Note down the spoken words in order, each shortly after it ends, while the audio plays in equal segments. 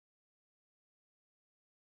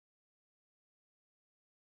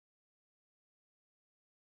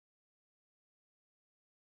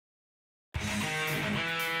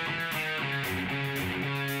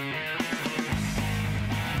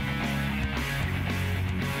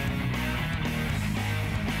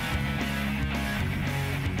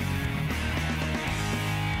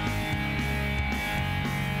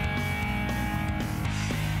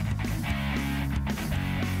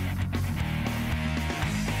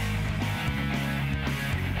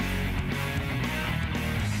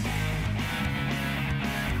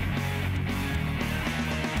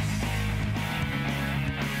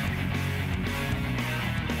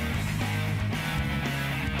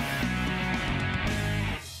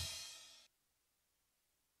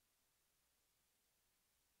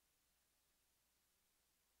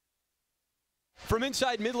From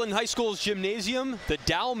inside Midland High School's gymnasium, the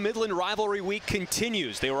Dow-Midland rivalry week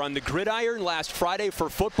continues. They were on the gridiron last Friday for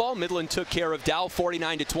football. Midland took care of Dow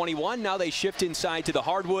 49-21. Now they shift inside to the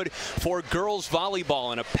hardwood for girls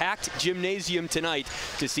volleyball in a packed gymnasium tonight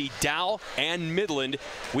to see Dow and Midland.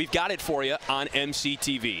 We've got it for you on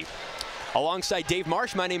MCTV. Alongside Dave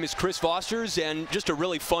Marsh, my name is Chris Fosters, and just a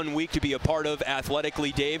really fun week to be a part of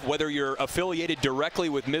athletically, Dave. Whether you're affiliated directly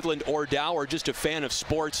with Midland or Dow or just a fan of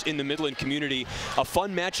sports in the Midland community, a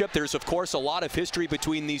fun matchup. There's, of course, a lot of history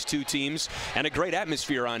between these two teams and a great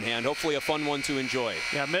atmosphere on hand. Hopefully a fun one to enjoy.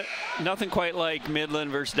 Yeah, nothing quite like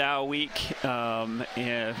Midland versus Dow week.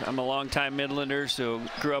 Yeah, I'm a longtime Midlander, so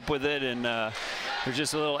grew up with it, and there's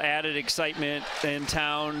just a little added excitement in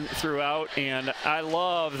town throughout, and I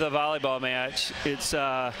love the volleyball match. It's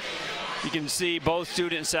you can see both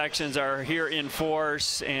student sections are here in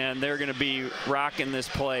force, and they're going to be rocking this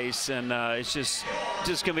place, and it's just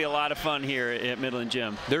going to be a lot of fun here at Midland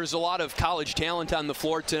Gym. There's a lot of college talent on the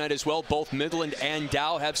floor tonight as well. Both Midland and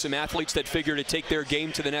Dow have some athletes that figure to take their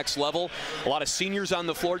game to the next level. A lot of seniors on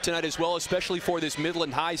the floor tonight as well, especially for this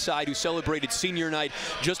Midland High side who celebrated senior night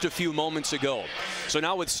just a few moments ago. So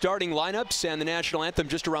now with starting lineups and the national anthem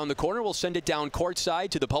just around the corner, we'll send it down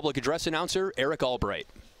courtside to the public address announcer, Eric Albright.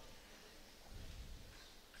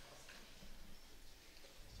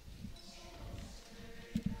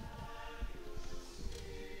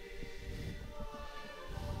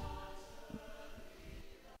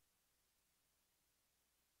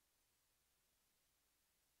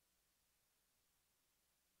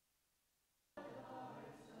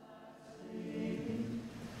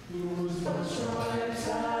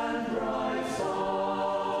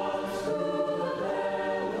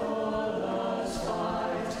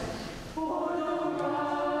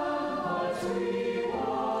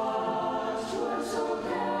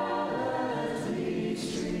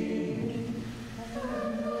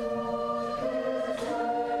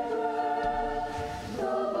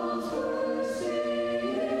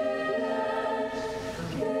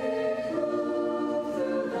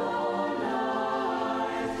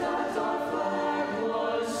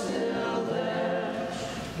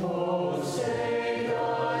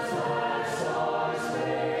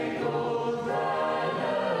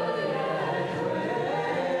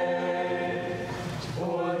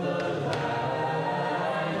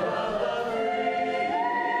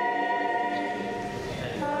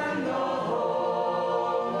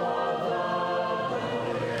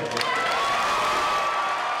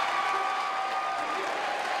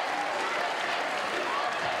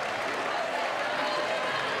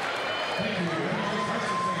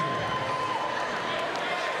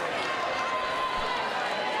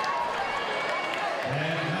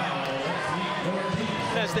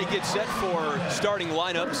 As they get set for starting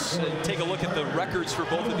lineups, take a look at the records for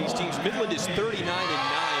both of these teams. Midland is 39-9, and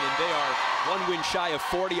they are one win shy of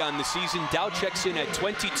 40 on the season. Dow checks in at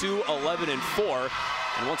 22-11-4,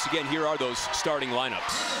 and once again, here are those starting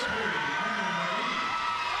lineups.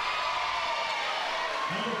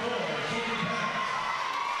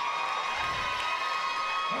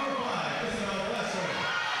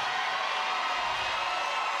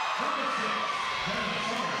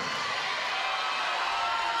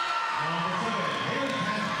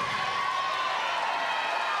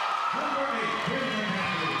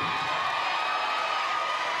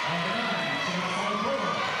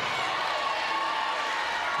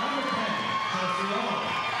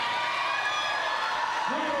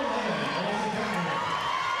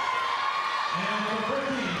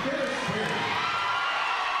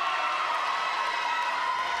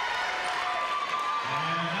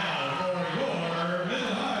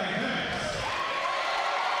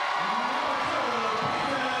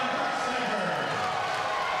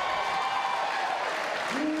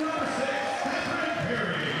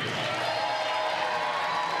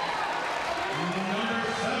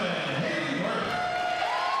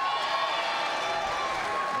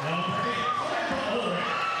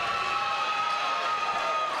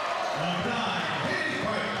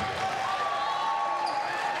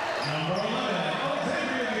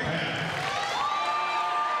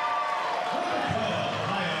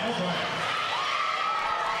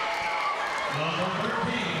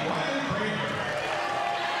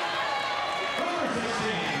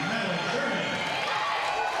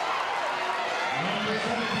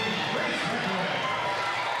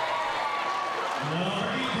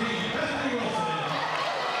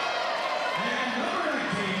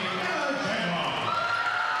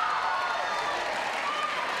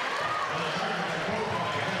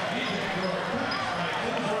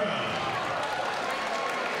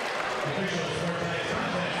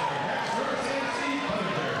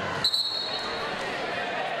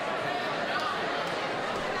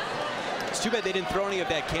 It's too bad they didn't throw any of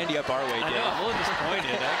that candy up our way, Dave. I know, I'm a little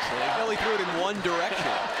disappointed, actually. They only threw it in one direction.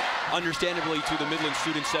 Understandably to the Midland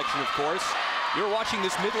student section, of course. You're watching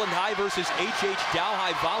this Midland High versus HH Dow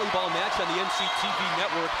High volleyball match on the MCTV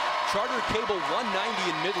network. Charter Cable 190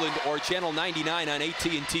 in Midland or Channel 99 on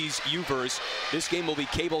AT&T's UVerse. This game will be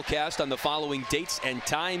cable cast on the following dates and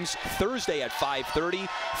times: Thursday at 5:30,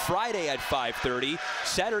 Friday at 5:30,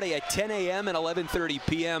 Saturday at 10 a.m. and 11:30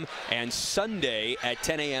 p.m., and Sunday at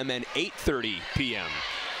 10 a.m. and 8:30 p.m.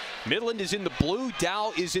 Midland is in the blue,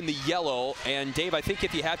 Dow is in the yellow, and Dave, I think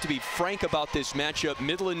if you have to be frank about this matchup,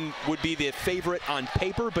 Midland would be the favorite on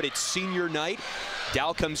paper, but it's senior night.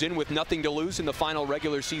 Dow comes in with nothing to lose in the final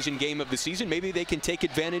regular season game of the season. Maybe they can take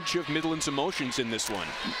advantage of Midland's emotions in this one.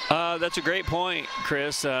 That's a great point,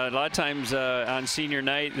 Chris. A lot of times on senior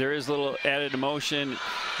night, there is a little added emotion.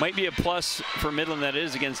 Might be a plus for Midland that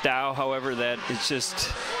is against Dow, however, that it's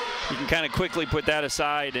just, you can kind of quickly put that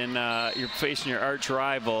aside and you're facing your arch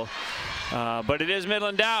rival. But it is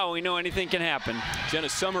Midland Dow. We know anything can happen. Jenna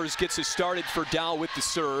Summers gets us started for Dow with the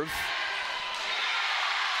serve.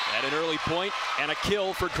 At an early point, and a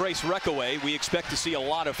kill for Grace Reckaway. We expect to see a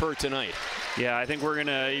lot of her tonight. Yeah, I think you're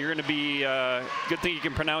gonna be, good thing you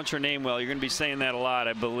can pronounce her name well. You're gonna be saying that a lot,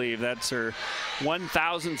 I believe. That's her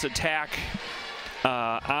 1,000th attack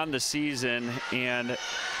on the season, and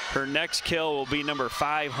her next kill will be number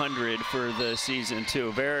 500 for the season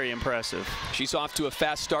too. Very impressive. She's off to a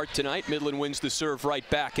fast start tonight. Midland wins the serve right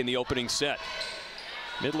back in the opening set.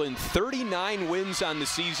 Midland 39 wins on the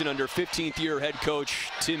season under 15th-year head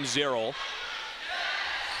coach Tim Zerrell.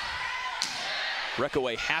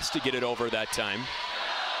 Reckaway has to get it over that time.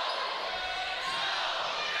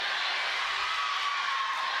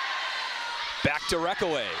 Back to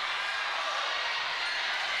Reckaway.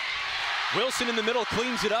 Wilson in the middle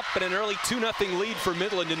cleans it up, but an early 2-0 lead for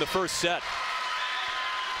Midland in the first set.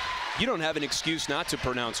 You don't have an excuse not to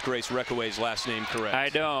pronounce Grace Reckaway's last name correct. I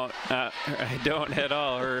don't. I don't at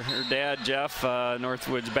all. Her dad, Jeff,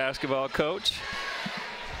 Northwood's basketball coach.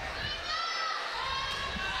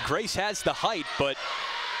 Grace has the height, but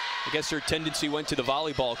I guess her tendency went to the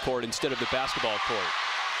volleyball court instead of the basketball court.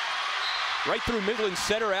 Right through Midland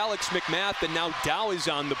setter Alex McMath, and now Dow is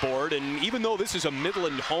on the board. And even though this is a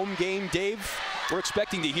Midland home game, Dave, we're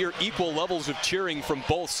expecting to hear equal levels of cheering from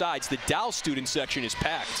both sides. The Dow student section is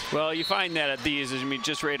packed. Well, you find that at these, I mean,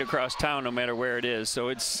 just right across town, no matter where it is. So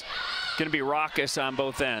it's going to be raucous on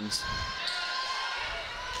both ends.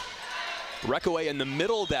 Reckaway in the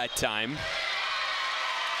middle that time.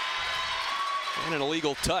 And an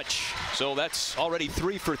illegal touch. So that's already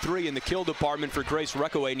 3 for 3 in the kill department for Grace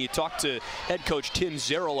Reckaway. And you talk to head coach Tim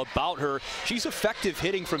Zerrell about her. She's effective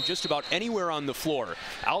hitting from just about anywhere on the floor.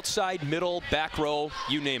 Outside, middle, back row,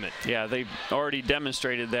 you name it. Yeah, they've already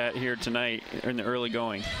demonstrated that here tonight in the early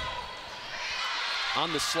going.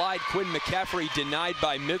 On the slide, Quinn McCaffrey denied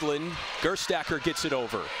by Midland. Gerstacker gets it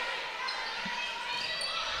over.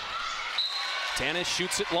 Tanis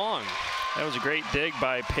shoots it long. That was a great dig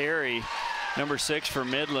by Perry, number 6 for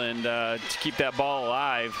Midland, to keep that ball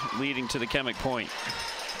alive, leading to the Chemic point.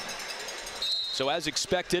 So as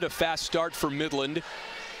expected, a fast start for Midland.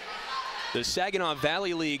 The Saginaw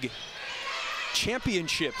Valley League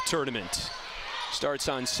Championship Tournament starts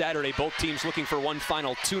on Saturday. Both teams looking for one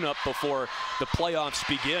final tune-up before the playoffs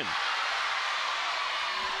begin.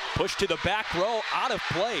 Push to the back row, out of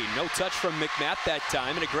play. No touch from McMath that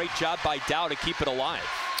time, and a great job by Dow to keep it alive.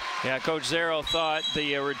 Yeah, Coach Zerrell thought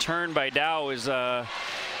the return by Dow was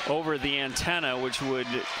over the antenna, which would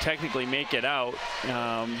technically make it out.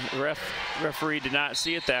 Referee did not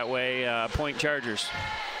see it that way. Point Chargers.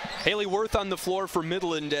 Haley Worth on the floor for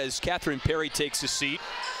Midland as Catherine Perry takes a seat.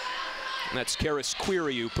 And that's Karis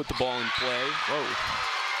Query who put the ball in play. Whoa.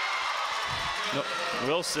 No,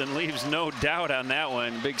 Wilson leaves no doubt on that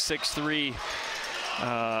one. Big 6'3",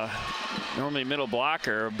 normally middle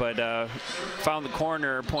blocker, but found the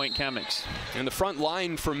corner. Point Chemics. And the front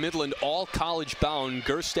line for Midland, all college bound.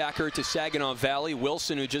 Gerstacker to Saginaw Valley,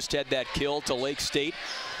 Wilson, who just had that kill, to Lake State,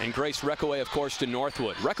 and Grace Reckaway, of course, to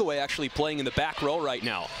Northwood. Reckaway actually playing in the back row right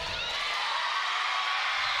now.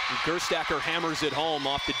 And Gerstacker hammers it home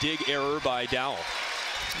off the dig error by Dow.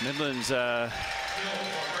 Midland's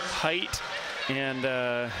height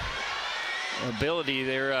and ability,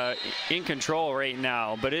 they're in control right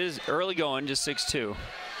now, but it is early going, just 6'2".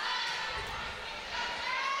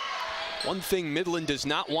 One thing Midland does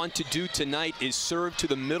not want to do tonight is serve to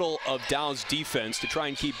the middle of Dow's defense to try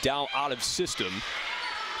and keep Dow out of system.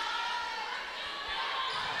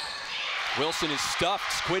 Wilson is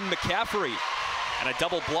stuffed. Quinn McCaffrey and a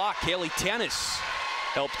double block. Haley Tanis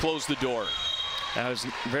helped close the door. That was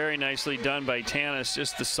very nicely done by Tanis,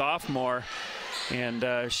 just the sophomore.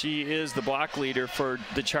 And she is the block leader for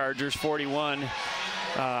the Chargers, 41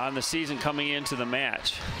 on the season coming into the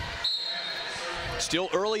match. Still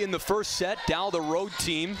early in the first set, Dow the road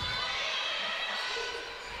team.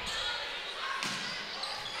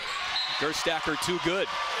 Gerstacker too good.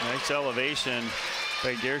 Nice elevation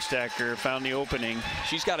by Gerstacker, found the opening.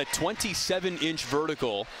 She's got a 27-inch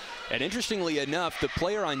vertical. And interestingly enough, the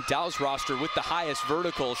player on Dow's roster with the highest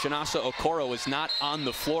vertical, Shinasa Okoro, is not on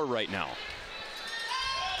the floor right now.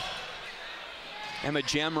 Emma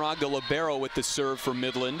Jamrog, the libero, with the serve for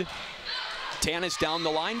Midland. Tanis down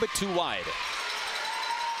the line, but too wide.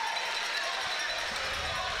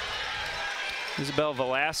 Isabel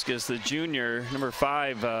Velasquez, the junior, number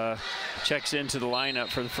 5, checks into the lineup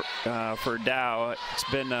for Dow. It's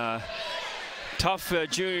been a tough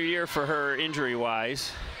junior year for her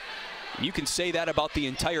injury-wise. You can say that about the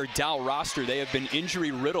entire Dow roster. They have been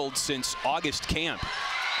injury-riddled since August camp.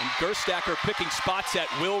 And Gerstacker picking spots at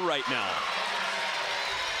will right now.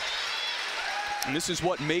 And this is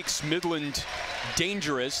what makes Midland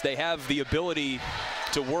dangerous. They have the ability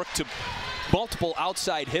to work to multiple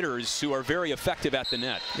outside hitters who are very effective at the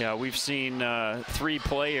net. Yeah, we've seen 3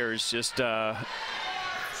 players just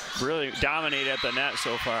really dominate at the net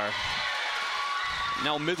so far.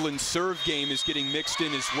 Now Midland's serve game is getting mixed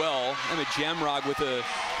in as well. Emma Jamrog with a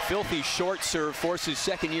filthy short serve forces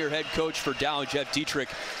second-year head coach for Dow, Jeff Dietrich,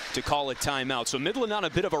 to call a timeout. So Midland on a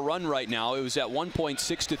bit of a run right now. It was at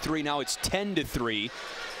 1.6-3. Now it's 10-3.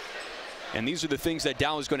 And these are the things that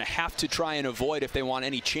Dow is going to have to try and avoid if they want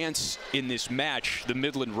any chance in this match, the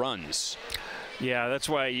Midland runs. Yeah, that's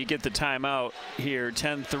why you get the timeout here,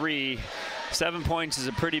 10-3. 7 points is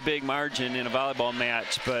a pretty big margin in a volleyball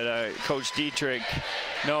match, but Coach Dietrich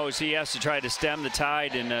knows he has to try to stem the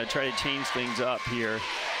tide and try to change things up here.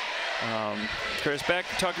 Chris, back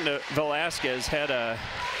talking to Velasquez, had a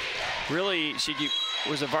really, she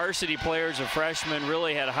was a varsity player as a freshman,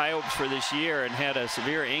 really had high hopes for this year and had a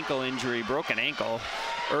severe ankle injury, broken ankle,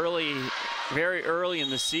 very early in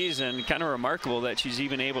the season. Kind of remarkable that she's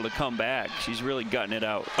even able to come back. She's really gutting it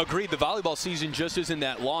out. Agreed. The volleyball season just isn't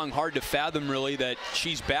that long. Hard to fathom, really, that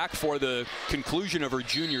she's back for the conclusion of her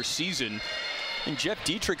junior season. And Jeff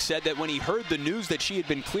Dietrich said that when he heard the news that she had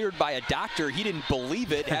been cleared by a doctor, he didn't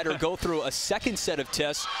believe it, had her go through a second set of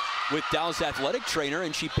tests with Dow's athletic trainer,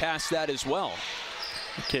 and she passed that as well.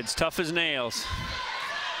 The kid's tough as nails.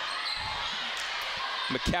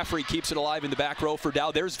 McCaffrey keeps it alive in the back row for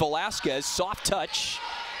Dow. There's Velasquez, soft touch.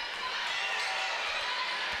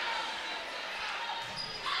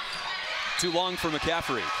 Too long for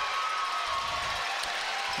McCaffrey.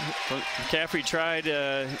 McCaffrey tried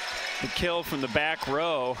the kill from the back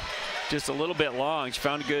row, just a little bit long. She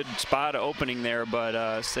found a good spot opening there,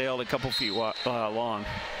 but sailed a couple feet long.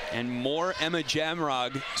 And more Emma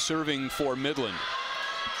Jamrog serving for Midland.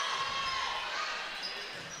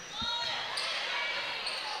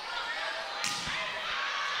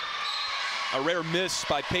 A rare miss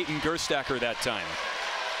by Peyton Gerstacker that time.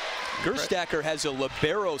 Gerstacker has a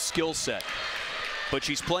libero skill set, but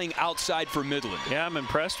she's playing outside for Midland. Yeah, I'm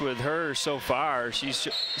impressed with her so far. She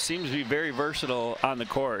seems to be very versatile on the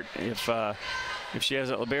court. If she has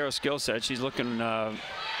a libero skill set, she's looking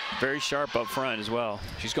very sharp up front as well.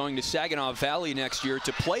 She's going to Saginaw Valley next year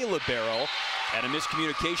to play libero. And a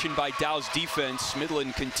miscommunication by Dow's defense.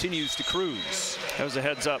 Midland continues to cruise. That was a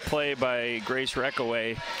heads-up play by Grace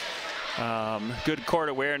Reckaway. Good court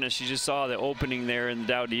awareness. She just saw the opening there in the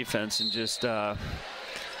Dow defense and just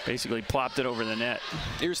basically plopped it over the net.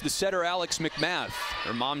 Here's the setter, Alex McMath.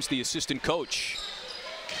 Her mom's the assistant coach.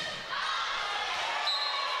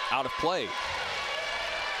 Out of play.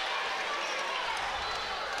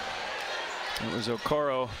 It was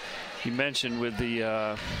Okoro, you mentioned, with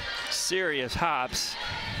the serious hops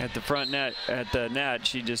at the front net, at the net.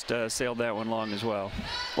 She just sailed that one long as well.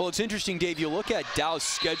 Well, it's interesting, Dave. You look at Dow's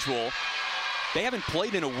schedule. They haven't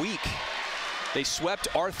played in a week. They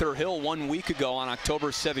swept Arthur Hill 1 week ago on October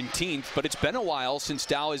 17th, but it's been a while since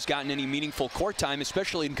Dow has gotten any meaningful court time,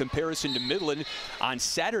 especially in comparison to Midland. On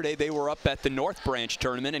Saturday, they were up at the North Branch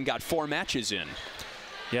tournament and got 4 matches in.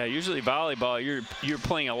 Yeah, usually volleyball, you're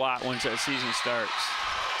playing a lot once that season starts.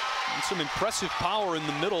 And some impressive power in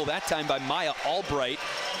the middle, that time by Maya Albright,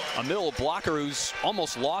 a middle blocker who's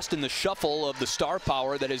almost lost in the shuffle of the star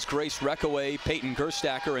power that is Grace Reckaway, Peyton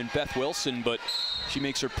Gerstacker, and Beth Wilson, but she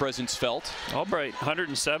makes her presence felt. Albright,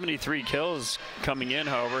 173 kills coming in,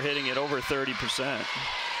 however, hitting it over 30%.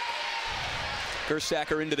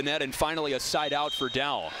 Gerstacker into the net, and finally a side out for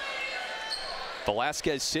Dow.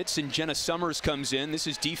 Velasquez sits and Jenna Summers comes in. This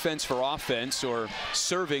is defense for offense, or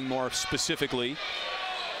serving more specifically.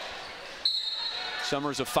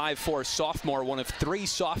 Summers, a 5'4" sophomore, one of 3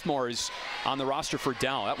 sophomores on the roster for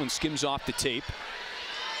Dow. That one skims off the tape.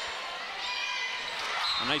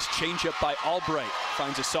 A nice changeup by Albright.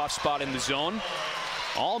 Finds a soft spot in the zone.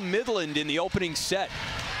 All Midland in the opening set.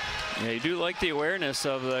 Yeah, you do like the awareness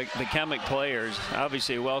of the Chemic players.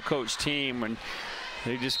 Obviously a well-coached team, and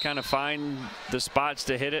they just kind of find the spots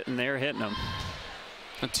to hit it, and they're hitting them.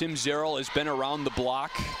 And Tim Zerrell has been around the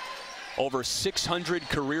block. Over 600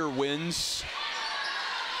 career wins.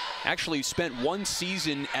 Actually spent 1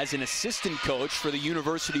 season as an assistant coach for the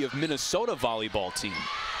University of Minnesota volleyball team.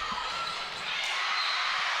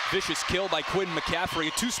 Vicious kill by Quinn McCaffrey,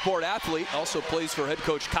 a 2-sport athlete. Also plays for head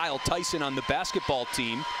coach Kyle Tyson on the basketball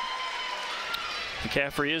team.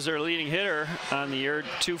 McCaffrey is their leading hitter on the year,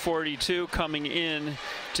 242 coming in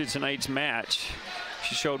to tonight's match.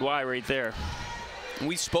 She showed why right there.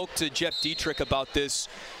 We spoke to Jeff Dietrich about this,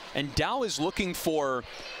 and Dow is looking for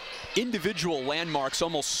individual landmarks,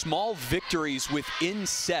 almost small victories within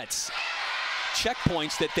sets.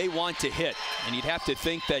 Checkpoints that they want to hit. And you'd have to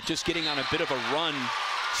think that just getting on a bit of a run,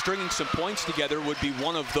 stringing some points together would be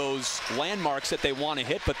one of those landmarks that they want to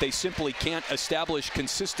hit, but they simply can't establish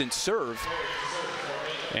consistent serve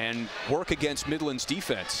and work against Midland's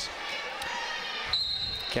defense.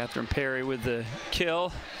 Catherine Perry with the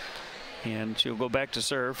kill, and she'll go back to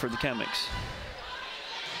serve for the Chemics.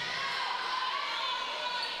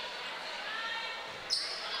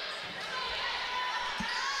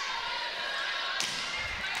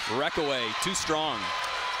 Reckaway, too strong.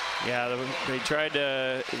 Yeah, they tried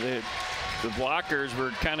to, the blockers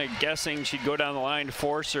were kind of guessing she'd go down the line to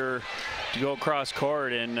force her to go across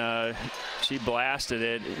court, and she blasted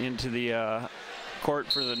it into the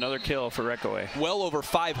court for another kill for Reckaway. Well over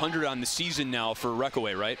 500 on the season now for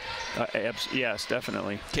Reckaway, right? Yes,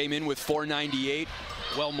 definitely. Came in with 498,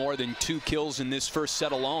 well more than 2 kills in this first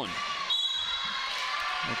set alone.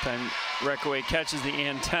 That time Reckaway catches the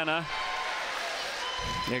antenna.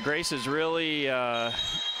 Yeah, Grace is really,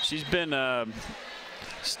 she's been a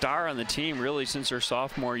star on the team really since her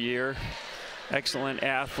sophomore year. Excellent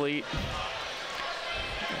athlete.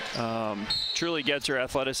 Truly gets her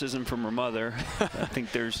athleticism from her mother. I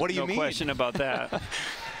think there's no question about that.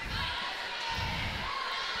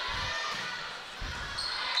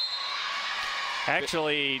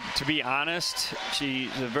 Actually, to be honest, she's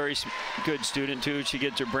a very good student too. She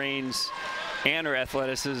gets her brains and her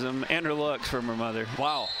athleticism and her looks from her mother.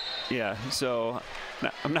 Wow. Yeah, so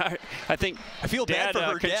I feel bad for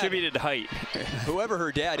her dad. Contributed to height. Whoever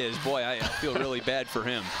her dad is, boy, I feel really bad for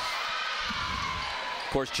him.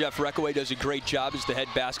 Of course, Jeff Reckaway does a great job as the head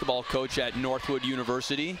basketball coach at Northwood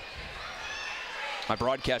University. My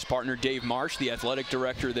broadcast partner, Dave Marsh, the athletic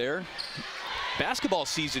director there. Basketball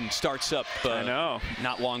season starts up I know.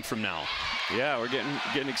 Not long from now. Yeah, we're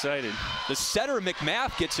getting excited. The setter,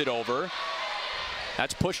 McMath, gets it over.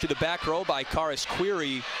 That's pushed to the back row by Karis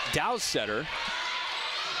Query, Dow's setter.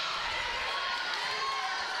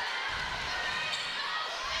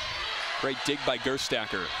 Great dig by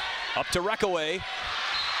Gerstacker. Up to Reckaway.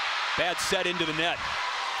 Bad set into the net.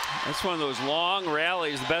 That's one of those long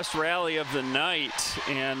rallies, the best rally of the night,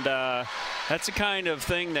 and that's the kind of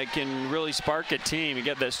thing that can really spark a team. You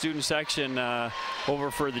get that student section over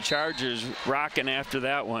for the Chargers rocking after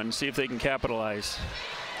that one. See if they can capitalize.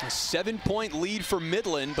 A 7-point lead for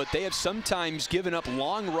Midland, but they have sometimes given up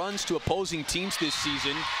long runs to opposing teams this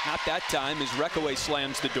season. Not that time as Reckaway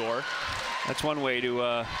slams the door. That's one way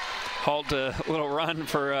to halt a little run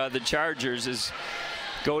for the Chargers, is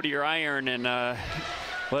go to your iron and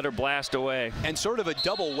let her blast away. And sort of a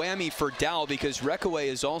double whammy for Dow, because Reckaway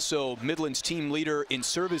is also Midland's team leader in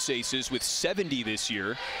service aces with 70 this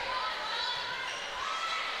year.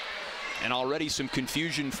 And already some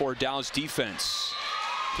confusion for Dow's defense.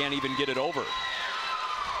 Can't even get it over.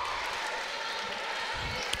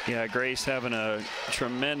 Yeah, Grace having a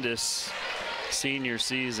tremendous senior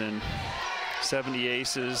season. 70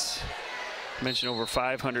 aces, mentioned over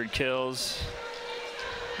 500 kills,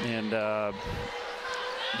 and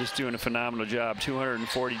just doing a phenomenal job.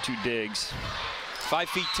 242 digs. 5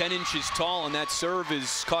 feet 10 inches tall, and that serve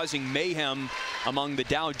is causing mayhem among the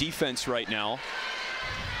Dow defense right now.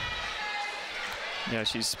 Yeah,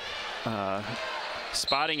 she's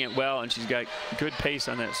spotting it well, and she's got good pace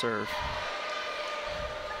on that serve.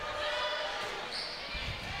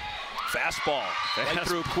 Fastball right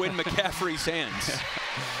through Quinn McCaffrey's hands.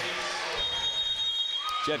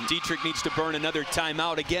 Jeff Dietrich needs to burn another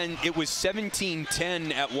timeout. Again, it was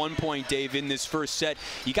 17-10 at one point, Dave, in this first set.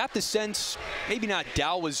 You got the sense, maybe not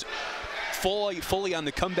Dow was fully on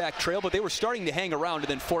the comeback trail, but they were starting to hang around, and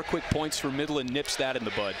then 4 quick points for Midland nips that in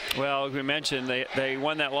the bud. Well, as we mentioned, they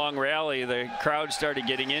won that long rally. The crowd started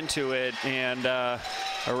getting into it, and a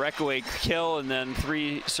Reckaway kill, and then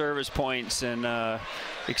 3 service points, and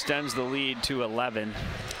extends the lead to 11.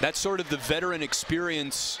 That's sort of the veteran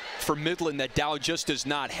experience for Midland that Dow just does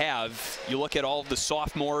not have. You look at all of the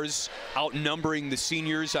sophomores outnumbering the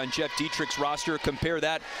seniors on Jeff Dietrich's roster. Compare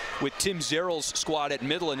that with Tim Zerrell's squad at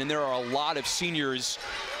Midland, and there are a lot of seniors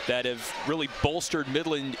that have really bolstered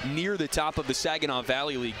Midland near the top of the Saginaw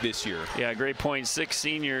Valley League this year. Yeah, great point. 6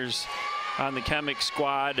 seniors on the Chemics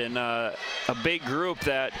squad, and a big group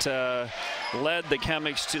that led the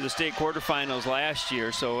Chemics to the state quarterfinals last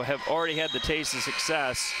year, so have already had the taste of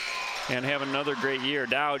success and have another great year.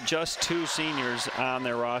 Dow just 2 seniors on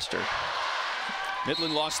their roster.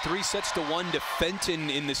 Midland lost 3-1 to Fenton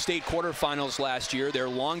in the state quarterfinals last year, their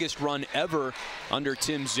longest run ever under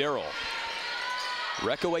Tim Zerrell.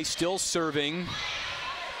 Reckaway still serving.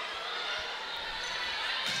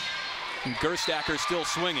 And Gerstacker still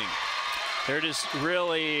swinging. They're just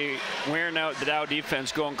really wearing out the Dow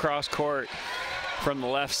defense, going cross court from the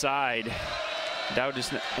left side. Dow just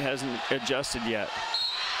hasn't adjusted yet.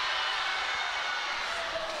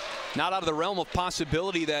 Not out of the realm of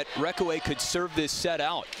possibility that Reckaway could serve this set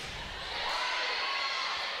out.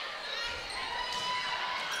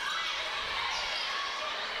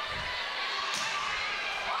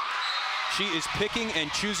 She is picking and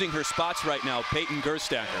choosing her spots right now, Peyton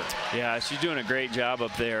Gerstacker. Yeah, she's doing a great job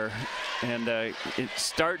up there. And it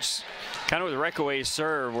starts kind of with Reckaway's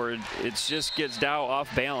serve, where it just gets Dow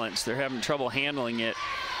off balance. They're having trouble handling it.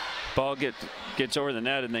 Ball gets over the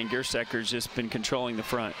net, and then Gerstacker's just been controlling the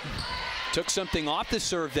front. Took something off the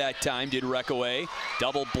serve that time, did Reckaway.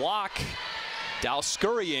 Double block. Dow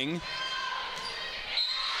scurrying.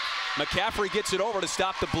 McCaffrey gets it over to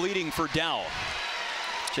stop the bleeding for Dow.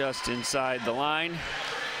 Just inside the line.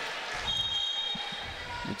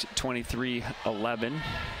 It's 23-11.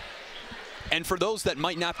 And for those that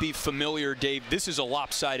might not be familiar, Dave, this is a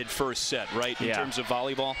lopsided first set, right, in terms of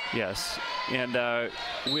volleyball? Yes. And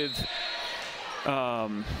with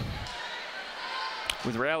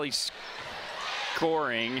rally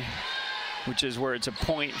scoring, which is where it's a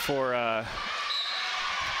point for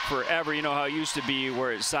forever, you know how it used to be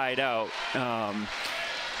where it's side out.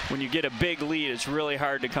 When you get a big lead, it's really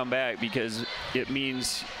hard to come back because it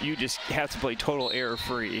means you just have to play total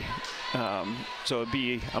error-free. So it'd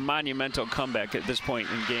be a monumental comeback at this point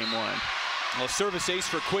in game 1. Well, service ace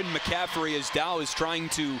for Quinn McCaffrey as Dow is trying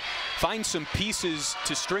to find some pieces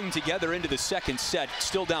to string together into the second set.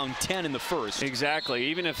 Still down 10 in the first. Exactly.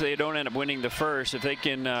 Even if they don't end up winning the first, if they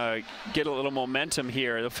can get a little momentum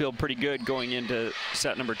here, they'll feel pretty good going into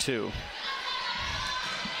set number 2.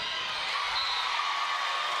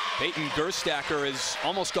 Peyton Gerstacker has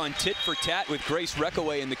almost gone tit for tat with Grace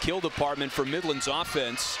Reckaway in the kill department for Midland's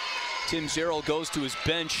offense. Tim Zerrell goes to his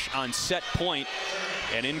bench on set point,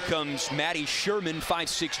 and in comes Maddie Sherman,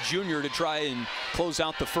 5'6" junior, to try and close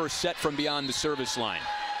out the first set from beyond the service line.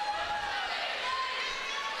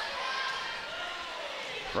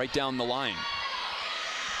 Right down the line.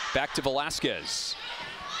 Back to Velasquez.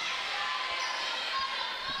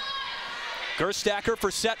 Gerstacker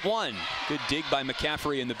for set 1. Good dig by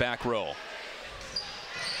McCaffrey in the back row.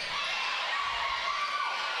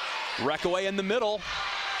 Reckaway in the middle.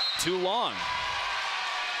 Too long.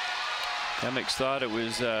 Chemics thought it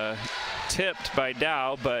was tipped by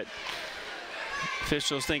Dow, but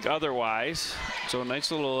officials think otherwise. So a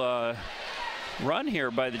nice little run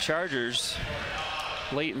here by the Chargers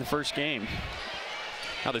late in the first game.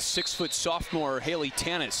 Now the 6-foot sophomore Haley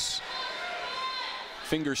Tanis.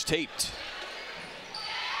 Fingers taped.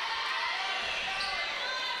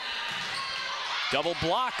 Double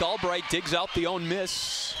block. Albright digs out the own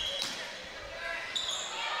miss.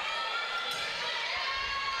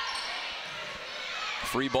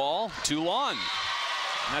 Free ball, too long.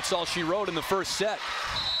 And that's all she wrote in the first set.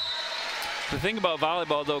 The thing about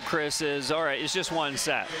volleyball, though, Chris, is all right, it's just one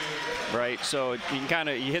set, right? So you can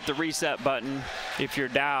you hit the reset button if you're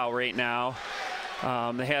Dow right now.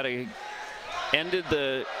 They ended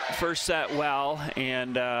the first set well,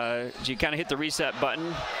 and you kind of hit the reset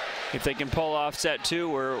button. If they can pull off set 2,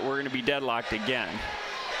 we're going to be deadlocked again.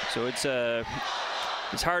 So it's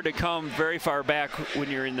hard to come very far back when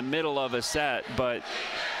you're in the middle of a set, but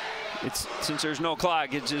since there's no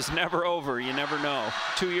clock, it's just never over. You never know.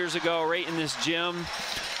 2 years ago, right in this gym,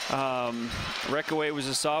 Reckaway was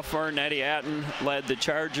a sophomore. Nettie Atten led the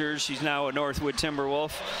Chargers. She's now a Northwood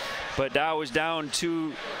Timberwolf. But Dow was down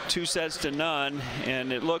two sets to none,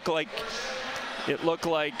 and it looked like it looked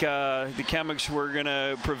like the Chemics were going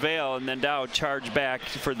to prevail, and then Dow charged back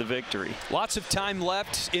for the victory. Lots of time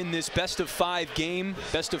left in this best-of-5 game,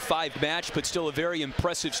 best-of-5 match, but still a very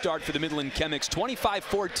impressive start for the Midland Chemics.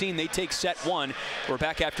 25-14, they take set 1. We're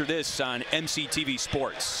back after this on MCTV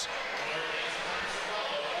Sports.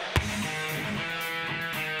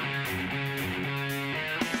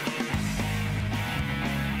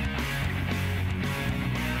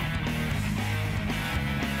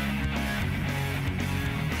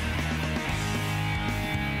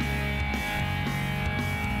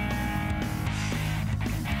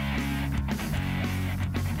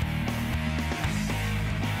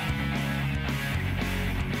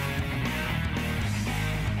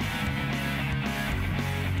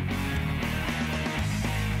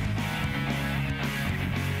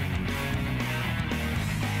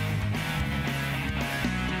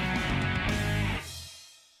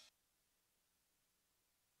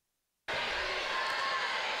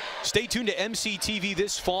 Stay tuned to MCTV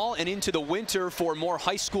this fall and into the winter for more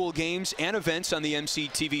high school games and events on the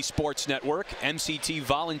MCTV Sports Network. MCT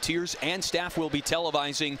volunteers and staff will be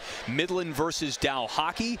televising Midland versus Dow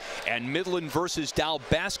hockey and Midland versus Dow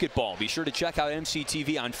basketball. Be sure to check out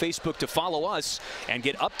MCTV on Facebook to follow us and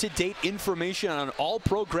get up-to-date information on all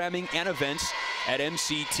programming and events at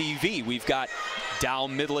MCTV. We've got Dow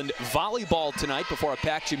Midland volleyball tonight before a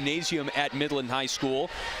packed gymnasium at Midland High School.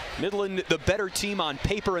 Midland the better team on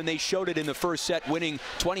paper, and they showed it in the first set, winning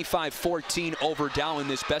 25-14 over Dow in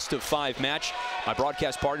this best-of-5 match. My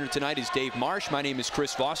broadcast partner tonight is Dave Marsh. My name is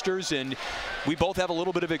Chris Vosters, and we both have a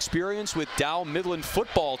little bit of experience with Dow Midland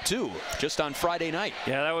football too, just on Friday night.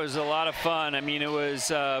 Yeah, that was a lot of fun. I mean, it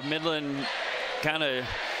was Midland kind of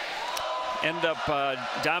end up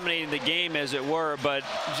dominating the game, as it were, but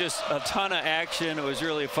just a ton of action. It was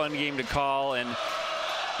really a fun game to call, and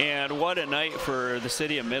what a night for the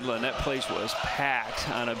city of Midland. That place was packed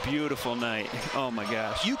on a beautiful night. Oh my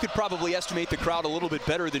gosh. You could probably estimate the crowd a little bit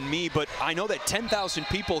better than me, but I know that 10,000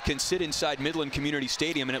 people can sit inside Midland Community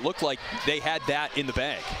Stadium, and it looked like they had that in the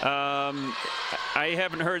bag. I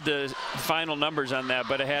haven't heard the final numbers on that,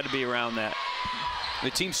 but it had to be around that. The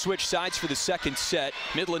team switched sides for the second set.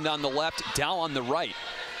 Midland on the left, Dow on the right.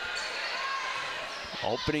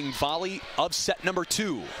 Opening volley of set number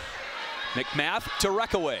 2. McMath to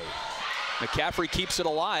Reckaway. McCaffrey keeps it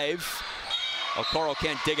alive. Okoro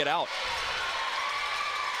can't dig it out.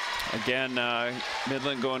 Again,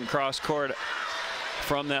 Midland going cross court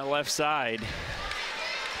from that left side.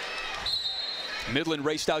 Midland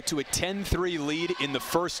raced out to a 10-3 lead in the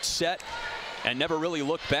first set and never really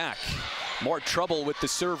looked back. More trouble with the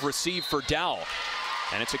serve receive for Dow.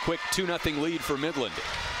 And it's a quick 2-0 lead for Midland.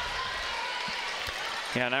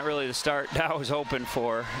 Yeah, not really the start Dow was hoping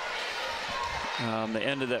for. The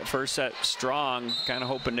end of that first set strong, kind of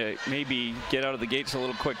hoping to maybe get out of the gates a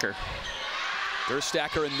little quicker.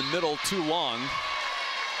 Gerstacker in the middle, too long.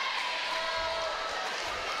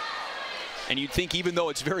 And you'd think, even though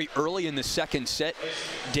it's very early in the second set,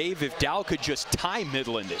 Dave, if Dow could just tie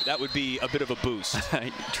Midland, that would be a bit of a boost.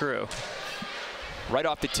 True. Right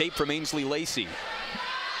off the tape from Ainsley Lacey.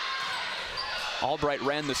 Albright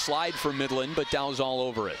ran the slide for Midland, but Dow's all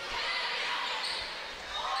over it.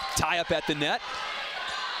 Tie up at the net.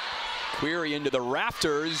 Query into the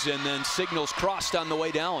rafters, and then signals crossed on the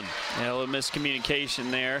way down. Yeah, a little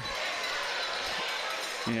miscommunication there.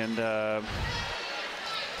 And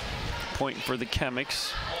point for the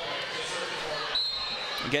Chemics.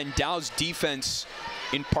 Again, Dow's defense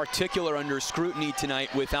in particular under scrutiny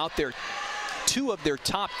tonight without two of their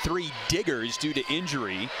top 3 diggers due to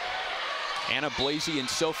injury. Anna Blasey and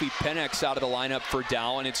Sophie Pennex out of the lineup for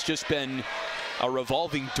Dow, and it's just been a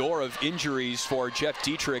revolving door of injuries for Jeff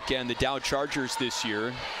Dietrich and the Dow Chargers this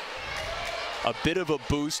year. A bit of a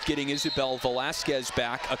boost getting Isabel Velasquez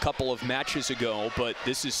back a couple of matches ago, but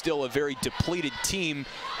this is still a very depleted team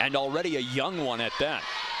and already a young one at that.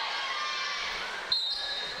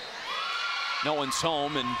 No one's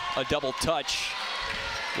home, and a double touch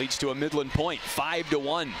leads to a Midland point,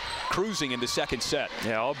 5-1, cruising in the second set.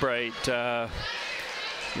 Yeah, Albright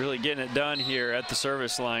really getting it done here at the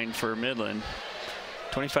service line for Midland.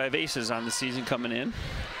 25 aces on the season coming in.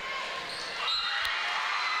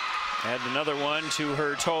 Add another one to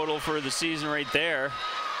her total for the season right there.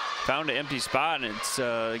 Found an empty spot, and it's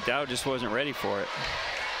Dow just wasn't ready for it.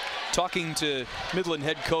 Talking to Midland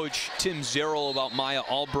head coach Tim Zerrell about Maya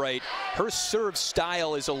Albright, her serve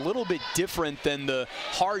style is a little bit different than the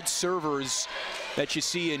hard servers that you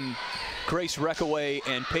see in Grace Reckaway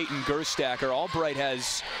and Peyton Gerstacker. Albright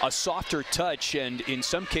has a softer touch, and in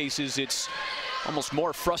some cases it's almost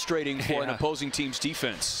more frustrating for an opposing team's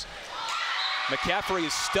defense. McCaffrey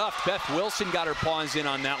is stuffed. Beth Wilson got her paws in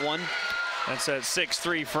on that one. That's that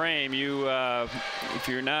 6'3" frame. If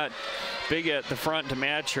you're not big at the front to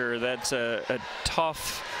match her, that's a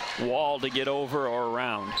tough wall to get over or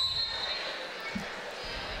around.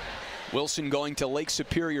 Wilson going to Lake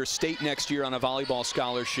Superior State next year on a volleyball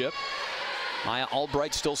scholarship. Maya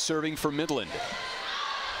Albright still serving for Midland.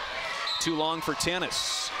 Too long for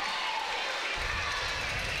Tanis.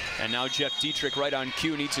 And now Jeff Dietrich right on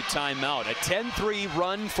cue needs a timeout. A 10-3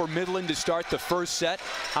 run for Midland to start the first set.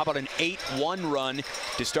 How about an 8-1 run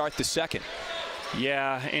to start the second?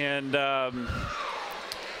 Yeah, and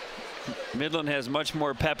Midland has much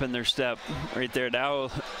more pep in their step right there.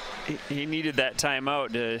 Dow, he needed that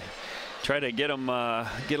timeout to try to get him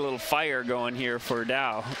get a little fire going here for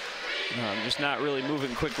Dow. Just not really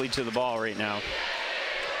moving quickly to the ball right now.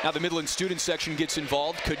 Now the Midland student section gets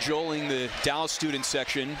involved, cajoling the Dow student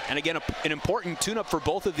section. And again, an important tune-up for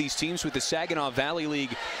both of these teams with the Saginaw Valley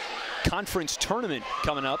League Conference Tournament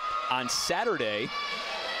coming up on Saturday.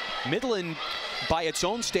 Midland, by its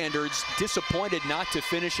own standards, disappointed not to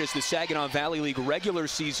finish as the Saginaw Valley League regular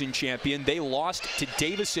season champion. They lost to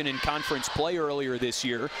Davison in conference play earlier this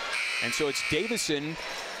year. And so it's Davison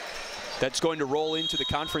that's going to roll into the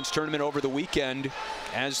conference tournament over the weekend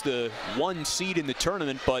as the 1 seed in the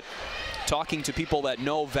tournament. But talking to people that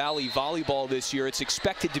know Valley volleyball this year, it's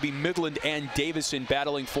expected to be Midland and Davison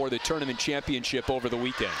battling for the tournament championship over the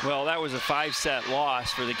weekend. Well, that was a 5-set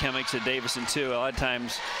loss for the Chemics at Davison too. A lot of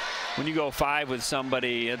times when you go 5 with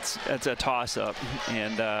somebody, it's a toss-up.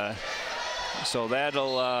 And so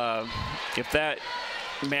that'll, if that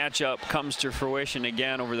matchup comes to fruition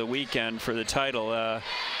again over the weekend for the title,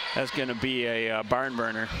 that's going to be a barn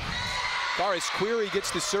burner. Karis Query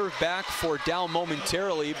gets the serve back for Dow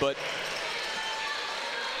momentarily, but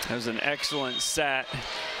that was an excellent set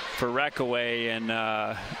for Reckaway,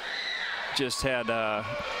 and just had a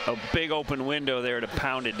big open window there to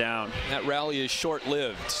pound it down. That rally is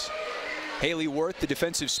short-lived. Haley Worth, the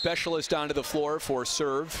defensive specialist, onto the floor for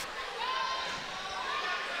serve.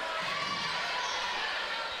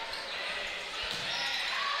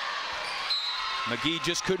 McGee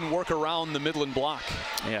just couldn't work around the Midland block.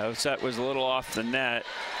 Yeah, the set was a little off the net,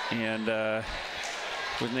 and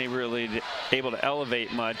wasn't really able to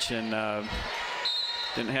elevate much, and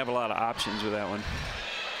didn't have a lot of options with that one.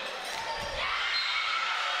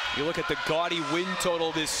 You look at the gaudy win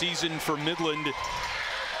total this season for Midland,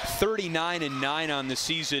 39-9 on the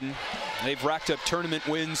season. They've racked up tournament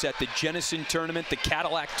wins at the Jenison tournament, the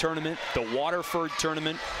Cadillac tournament, the Waterford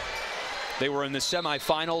tournament. They were in the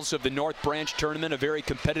semifinals of the North Branch tournament, a very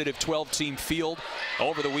competitive 12-team field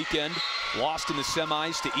over the weekend. Lost in the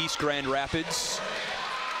semis to East Grand Rapids.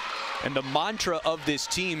 And the mantra of this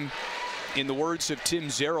team, in the words of Tim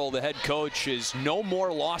Zerrell, the head coach, is no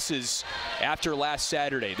more losses after last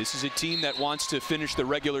Saturday. This is a team that wants to finish the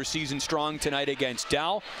regular season strong tonight against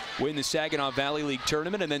Dow, win the Saginaw Valley League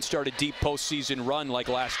tournament, and then start a deep postseason run like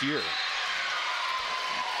last year.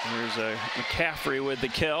 There's a McCaffrey with the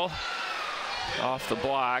kill. Off the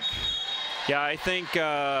block. Yeah, I think,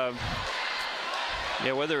 yeah,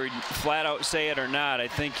 whether he flat out say it or not, I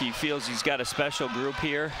think he feels he's got a special group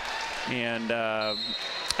here. And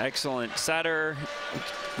excellent setter,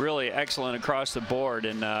 really excellent across the board.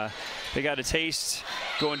 And they got a taste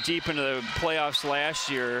going deep into the playoffs last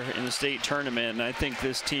year in the state tournament. And I think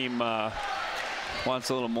this team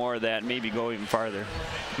wants a little more of that, maybe go even farther.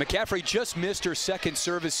 McCaffrey just missed her second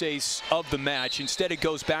service ace of the match. Instead, it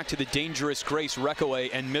goes back to the dangerous Grace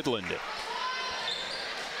Reckaway and Midland.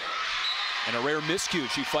 And a rare miscue.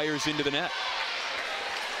 She fires into the net.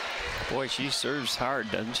 Boy, she serves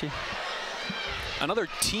hard, doesn't she? Another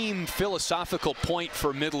team philosophical point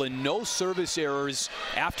for Midland. No service errors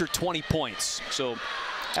after 20 points. So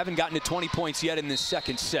haven't gotten to 20 points yet in this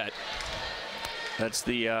second set. That's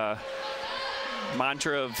the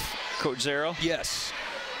mantra of Coach Zerrell? Yes.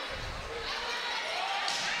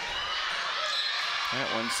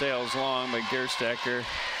 That one sails long by Gerstacker.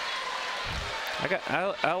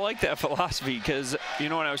 I like that philosophy, because, you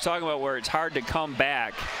know, when I was talking about where it's hard to come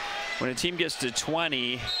back, when a team gets to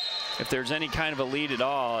 20, if there's any kind of a lead at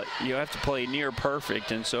all, you have to play near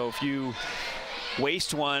perfect. And so if you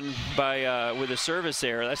waste one by with a service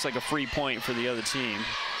error, that's like a free point for the other team.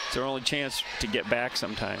 It's their only chance to get back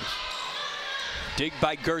sometimes. Dig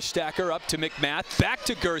by Gerstacker up to McMath, back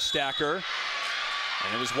to Gerstacker,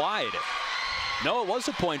 and it was wide. No, it was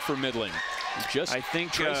a point for Midland. Just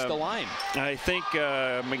traced the line. I think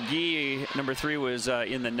McGee, number 3, was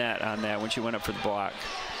in the net on that when she went up for the block.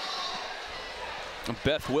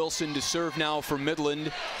 Beth Wilson to serve now for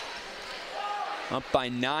Midland. Up by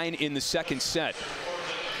 9 in the second set.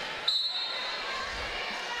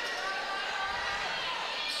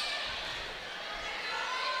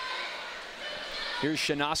 Here's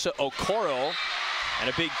Shanasa Okoro, and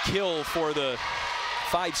a big kill for the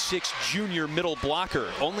 5'6" junior middle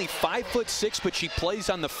blocker. Only 5'6", but she plays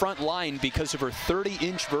on the front line because of her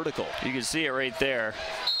 30-inch vertical. You can see it right there.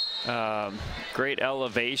 Great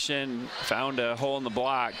elevation. Found a hole in the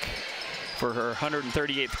block for her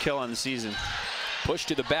 138th kill on the season. Push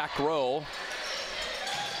to the back row.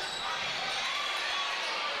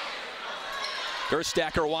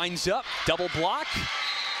 Gerstacker winds up, double block,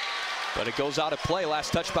 but it goes out of play.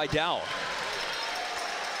 Last touch by Dow.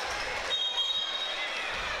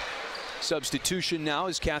 Substitution now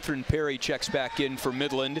as Catherine Perry checks back in for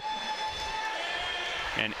Midland.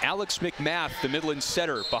 And Alex McMath, the Midland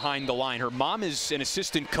setter, behind the line. Her mom is an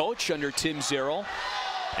assistant coach under Tim Zerl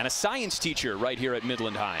and a science teacher right here at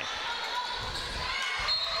Midland High.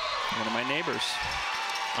 One of my neighbors.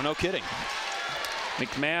 Oh, no kidding.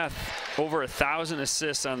 McMath, over 1,000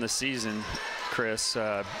 assists on the season, Chris.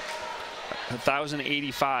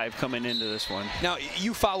 1,085 coming into this one. Now,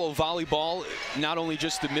 you follow volleyball, not only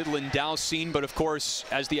just the Midland Dow scene, but of course,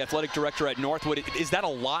 as the athletic director at Northwood. Is that a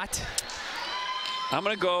lot? I'm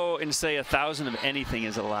going to go and say 1,000 of anything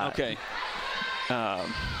is a lot. Okay.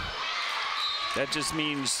 That just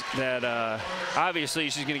means that obviously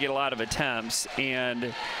she's going to get a lot of attempts,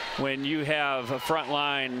 and when you have a front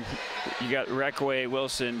line, you got Reckaway,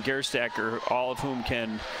 Wilson, Gerstacker, all of whom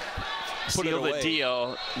can seal the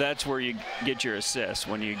deal. That's where you get your assists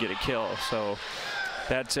when you get a kill. So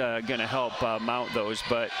that's going to help mount those.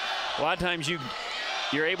 But a lot of times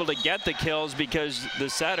you're able to get the kills because the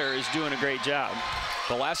setter is doing a great job.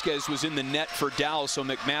 Velasquez was in the net for Dow, so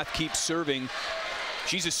McMath keeps serving.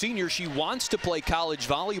 She's a senior. She wants to play college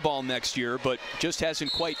volleyball next year, but just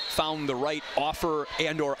hasn't quite found the right offer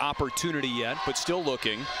and/or opportunity yet, but still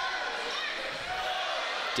looking.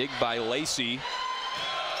 Dig by Lacey.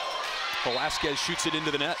 Velasquez shoots it into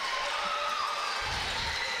the net.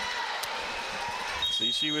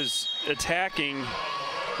 See, she was attacking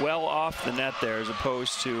well off the net there as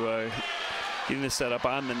opposed to getting the setup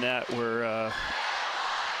on the net where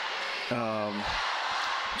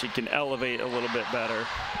she can elevate a little bit better,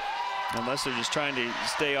 unless they're just trying to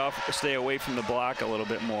stay away from the block a little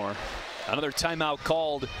bit more. Another timeout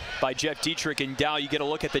called by Jeff Dietrich and Dow. You get a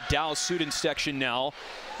look at the Dow student section now.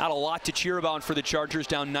 Not a lot to cheer about for the Chargers,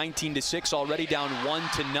 down 19-6, already down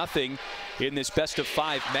 1-0 in this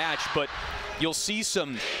best-of-5 match. But you'll see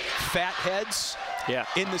some fat heads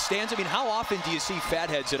in the stands. I mean, how often do you see fat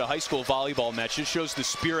heads at a high school volleyball match? It shows the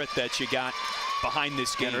spirit that you got behind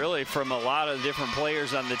this game. And really from a lot of different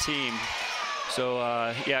players on the team. So,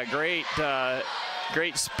 yeah, great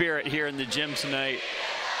spirit here in the gym tonight.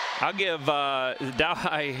 I'll give the Dow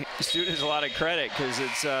High students a lot of credit because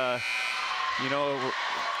it's, you know,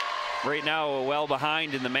 right now well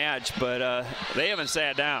behind in the match, but they haven't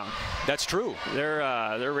sat down. That's true.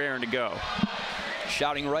 They're raring to go.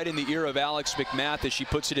 Shouting right in the ear of Alex McMath as she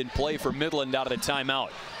puts it in play for Midland out of the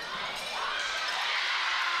timeout.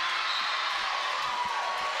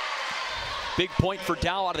 Big point for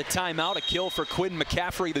Dow out of the timeout. A kill for Quinn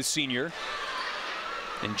McCaffrey, the senior.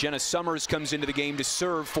 And Jenna Summers comes into the game to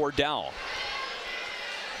serve for Dow.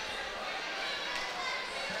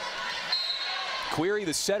 Query,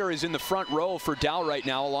 the setter, is in the front row for Dow right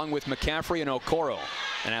now, along with McCaffrey and Okoro.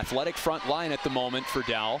 An athletic front line at the moment for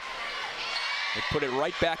Dow. They put it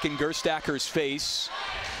right back in Gerstacker's face.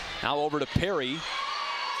 Now over to Perry.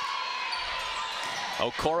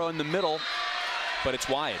 Okoro in the middle, but it's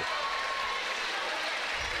wide.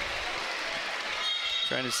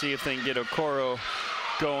 Trying to see if they can get Okoro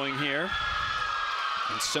going here.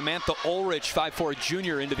 And Samantha Ulrich, 5'4"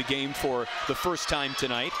 junior, into the game for the first time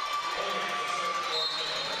tonight.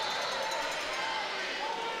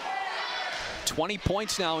 $20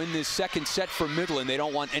 points now in this second set for Midland. They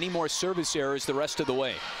don't want any more service errors the rest of the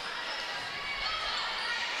way.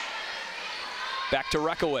 Back to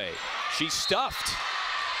Reckaway. She's stuffed.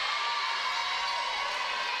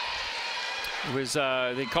 It was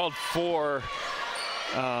they called 4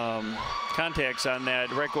 contacts on that.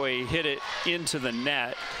 Reckaway hit it into the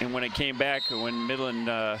net, and when it came back, when Midland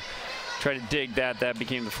tried to dig that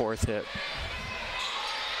became the 4th hit.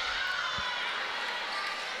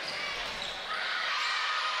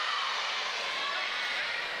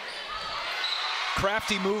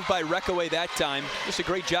 Crafty move by Reckaway that time. Just a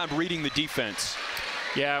great job reading the defense.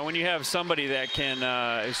 Yeah, when you have somebody that can,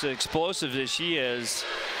 as explosive as she is,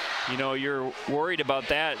 you know, you're worried about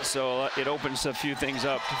that, so it opens a few things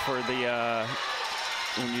up for the,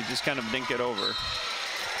 when you just kind of dink it over.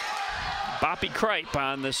 Boppy Kripe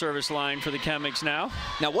on the service line for the Chemics now.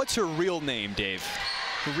 Now, what's her real name, Dave?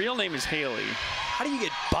 Her real name is Haley. How do you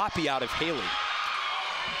get Boppy out of Haley?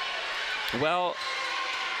 Well,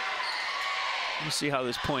 let's see how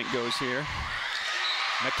this point goes here.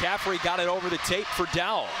 McCaffrey got it over the tape for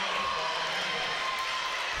Dow.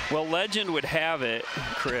 Well, legend would have it,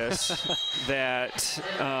 Chris, that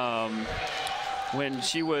when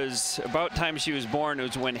she was, about time she was born, it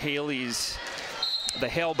was when the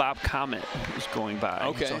Hale Bop Comet was going by.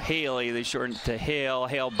 Okay. So Haley, they shortened it to Hale.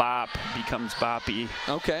 Hale Bop becomes Boppy.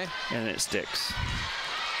 Okay. And it sticks.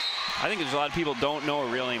 I think there's a lot of people don't know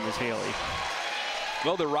her real name is Haley.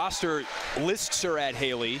 Well, the roster lists her at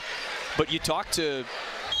Haley, but you talk to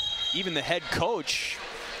even the head coach,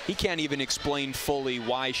 he can't even explain fully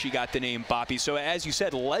why she got the name Boppy. So as you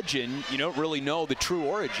said, legend, you don't really know the true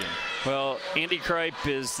origin. Well, Andy Kripe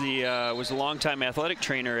is was a longtime athletic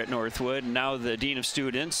trainer at Northwood, and now the dean of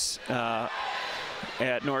students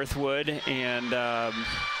at Northwood, and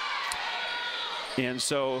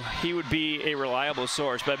so he would be a reliable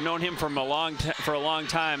source. But I've known him for a long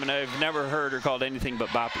time, and I've never heard her called anything but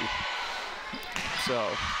Boppy. So.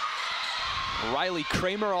 Riley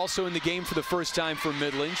Kramer also in the game for the first time for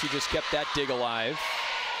Midland. She just kept that dig alive.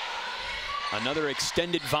 Another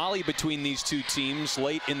extended volley between these two teams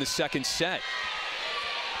late in the second set.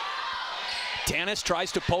 Tanis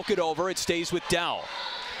tries to poke it over. It stays with Dow.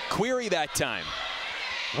 Query that time.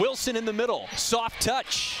 Wilson in the middle. Soft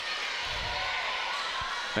touch.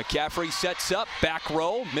 McCaffrey sets up. Back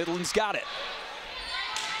row. Midland's got it.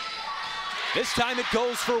 This time it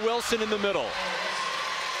goes for Wilson in the middle.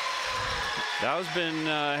 Dow's been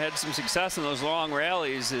had some success in those long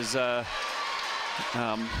rallies, is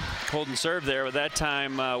holding serve there, but that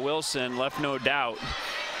time Wilson left no doubt,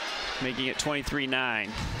 making it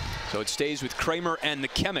 23-9. So it stays with Kramer and the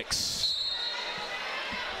Chemics.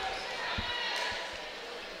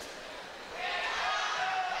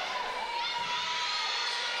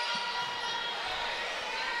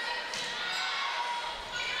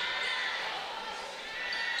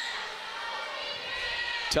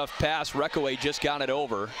 Tough pass. Reckaway just got it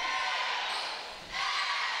over.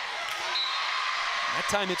 That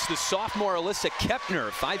time it's the sophomore Alyssa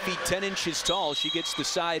Kepner, 5 feet 10 inches tall. She gets the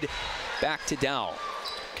side back to Dow.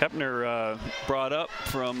 Kepner brought up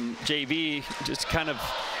from JV, just kind of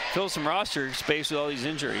fill some roster space with all these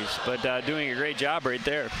injuries, but doing a great job right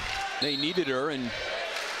there. They needed her, and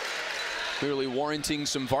clearly warranting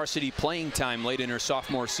some varsity playing time late in her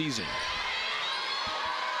sophomore season.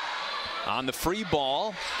 On the free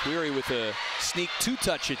ball, Query with a sneak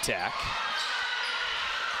two-touch attack.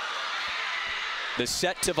 The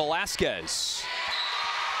set to Velasquez.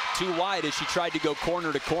 Too wide as she tried to go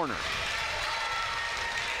corner to corner.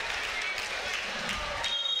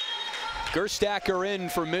 Gerstacker in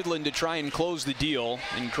for Midland to try and close the deal,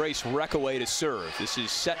 and Grace Reckaway to serve. This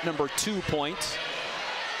is set number 2 point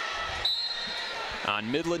on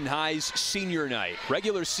Midland High's senior night,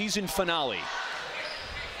 regular season finale.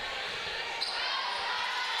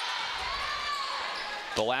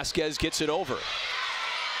 Velasquez gets it over.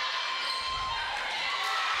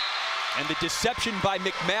 And the deception by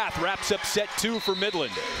McMath wraps up set 2 for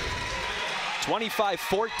Midland.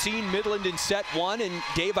 25-14 Midland in set 1, and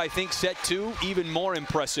Dave, I think set 2 even more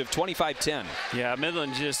impressive, 25-10. Yeah,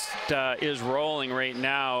 Midland just is rolling right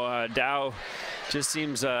now. Dow just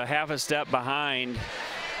seems half a step behind,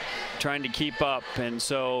 trying to keep up. And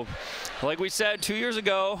so, like we said 2 years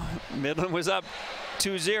ago, Midland was up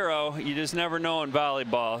 2-0. You just never know in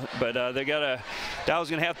volleyball, but Dow's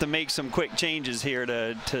gonna have to make some quick changes here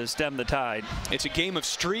to stem the tide. It's a game of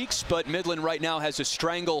streaks, but Midland right now has a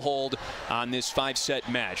stranglehold on this 5-set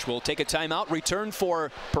match. We'll take a timeout, return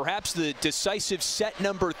for perhaps the decisive set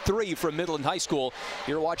number 3 from Midland High School.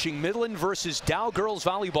 You're watching Midland versus Dow girls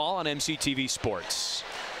volleyball on MCTV Sports.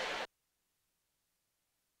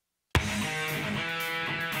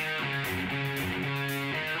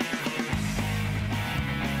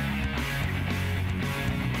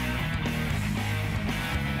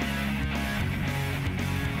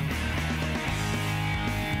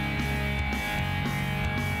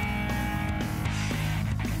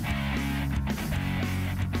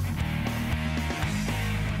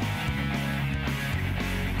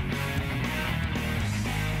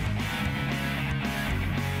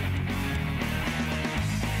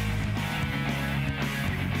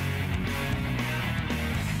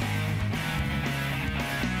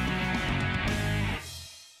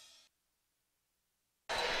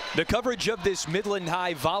 The coverage of this Midland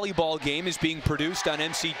High volleyball game is being produced on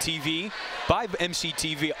MCTV by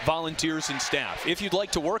MCTV volunteers and staff. If you'd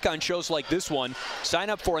like to work on shows like this one, sign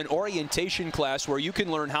up for an orientation class where you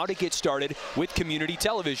can learn how to get started with community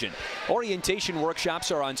television. Orientation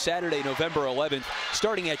workshops are on Saturday, November 11th,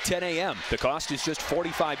 starting at 10 a.m. The cost is just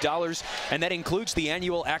 $45, and that includes the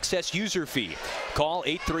annual access user fee. Call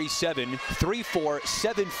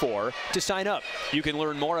 837-3474 to sign up. You can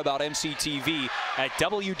learn more about MCTV at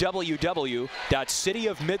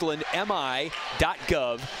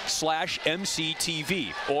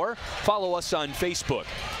www.cityofmidlandmi.gov/MCTV or follow us on Facebook.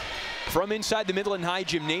 From inside the Midland High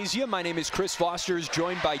Gymnasium, my name is Chris Foster,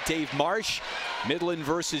 joined by Dave Marsh. Midland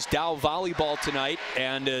versus Dow volleyball tonight,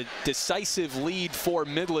 and a decisive lead for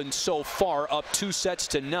Midland so far, up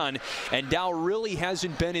 2-0. And Dow really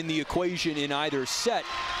hasn't been in the equation in either set.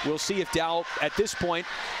 We'll see if Dow, at this point,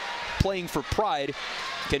 playing for pride,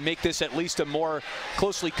 can make this at least a more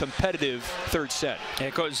closely competitive third set.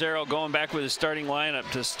 Yeah, Coach Zero going back with his starting lineup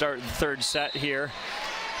to start the third set here.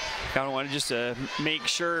 Kind of want to just make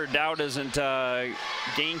sure Dow doesn't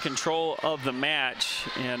gain control of the match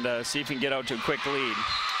and see if he can get out to a quick lead.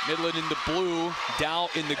 Midland in the blue, Dow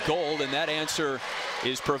in the gold, and that answer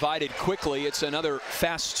is provided quickly. It's another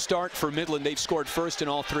fast start for Midland. They've scored first in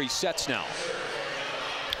all 3 sets now.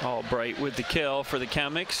 Albright with the kill for the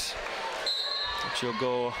Chemics. She'll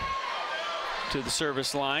go to the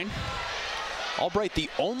service line. Albright, the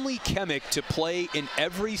only Chemic to play in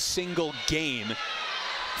every single game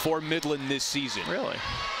for Midland this season. Really?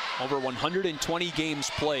 Over 120 games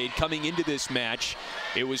played coming into this match.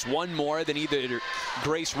 It was one more than either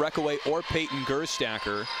Grace Reckaway or Peyton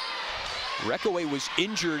Gerstacker. Reckaway was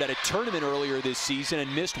injured at a tournament earlier this season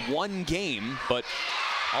and missed 1 game, but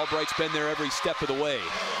Albright's been there every step of the way.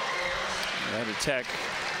 That attack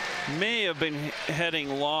may have been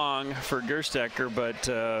heading long for Gerstacker, but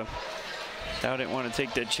Dow didn't want to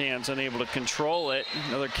take that chance, unable to control it.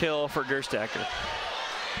 Another kill for Gerstacker.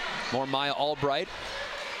 More Maya Albright.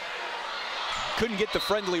 Couldn't get the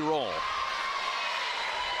friendly roll.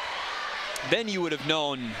 Then you would have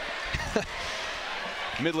known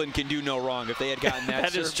Midland can do no wrong if they had gotten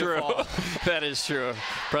that. That is true. That is true.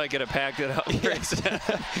 Probably could have packed it up. Yes.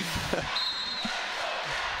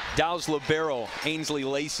 Dow's libero, Ainsley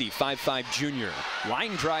Lacey, 5'5" junior.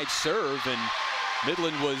 Line drive serve, and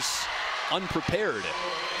Midland was unprepared.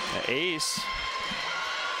 The ace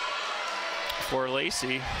for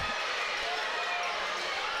Lacey.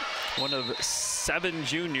 One of 7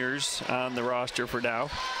 juniors on the roster for Dow.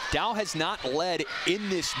 Dow has not led in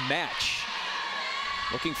this match.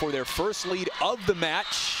 Looking for their first lead of the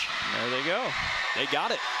match. There they go. They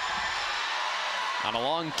got it. On a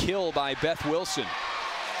long kill by Beth Wilson.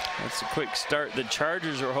 That's a quick start the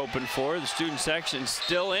Chargers are hoping for. The student section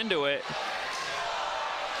still into it.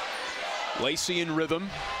 Lacey in rhythm.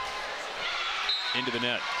 Into the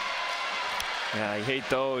net. Yeah, I hate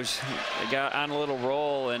those. They got on a little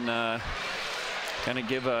roll and kind of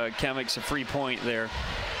give Chemics a free point there.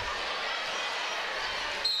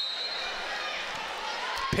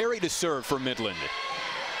 Perry to serve for Midland.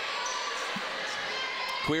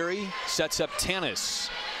 Query sets up Tanis.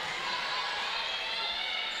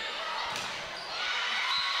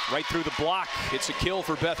 Right through the block. It's a kill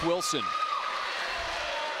for Beth Wilson.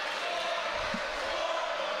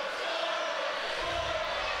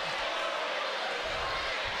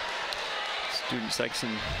 Student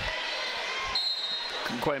section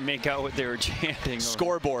couldn't quite make out what they were chanting.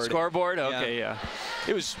 Scoreboard. Scoreboard? Okay, yeah.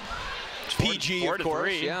 It was PG, of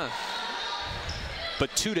course. 4-3. Yeah.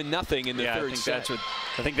 But 2-0 in the third set. I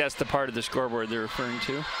think that's the part of the scoreboard they're referring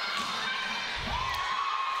to.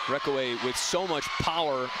 Reckaway with so much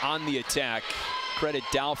power on the attack. Credit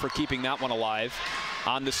Dow for keeping that one alive.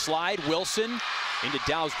 On the slide, Wilson into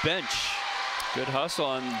Dow's bench. Good hustle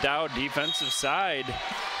on Dow defensive side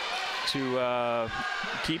to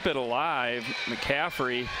keep it alive.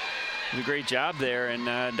 McCaffrey did a great job there, and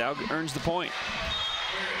Dow earns the point.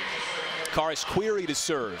 Karis Query to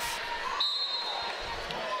serve.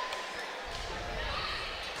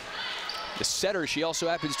 The setter, she also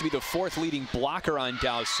happens to be the 4th leading blocker on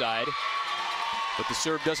Dow's side. But the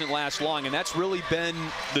serve doesn't last long, and that's really been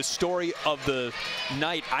the story of the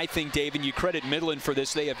night, I think, Dave, and you credit Midland for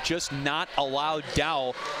this. They have just not allowed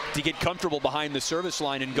Dow to get comfortable behind the service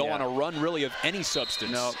line and go on a run really of any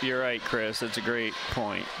substance. No, you're right, Chris. That's a great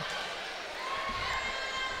point.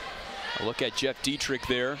 A look at Jeff Dietrich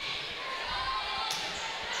there.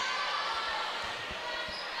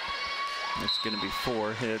 It's going to be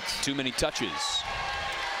 4 hits. Too many touches.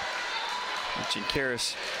 Mentioned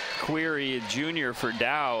Karis Query, a junior for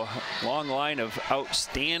Dow. Long line of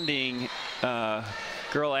outstanding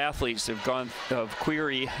girl athletes have gone,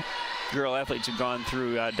 Query girl athletes have gone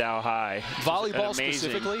through Dow High. Volleyball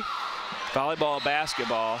specifically? Volleyball,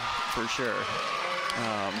 basketball, for sure.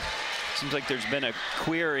 Seems like there's been a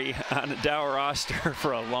query on the Dow roster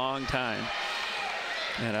for a long time.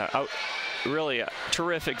 And really a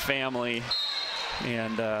terrific family,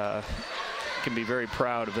 and can be very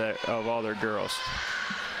proud of that, of all their girls.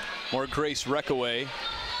 More Grace Reckaway.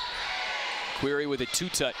 Query with a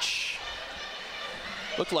 2-touch.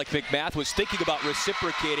 Looked like McMath was thinking about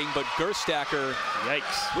reciprocating, but Gerstacker,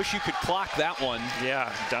 yikes. Wish you could clock that one.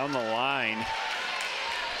 Yeah, down the line.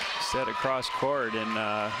 Set across court,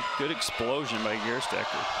 and good explosion by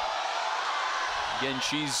Gerstacker. Again,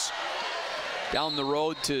 she's down the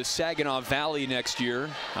road to Saginaw Valley next year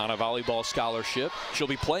on a volleyball scholarship. She'll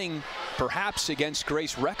be playing perhaps against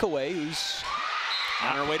Grace Reckaway, who's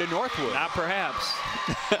on her way to Northwood. Not perhaps.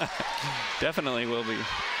 Definitely will be.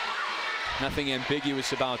 Nothing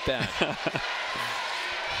ambiguous about that.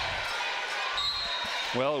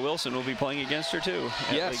 Well, Wilson will be playing against her too.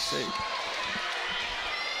 Yes. Lake State.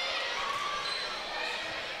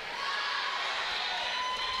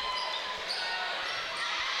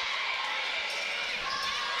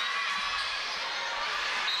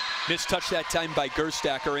 Missed touch that time by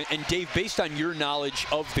Gerstacker. And Dave, based on your knowledge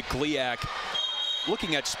of the GLIAC,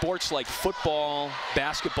 looking at sports like football,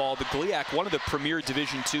 basketball, the GLIAC, one of the premier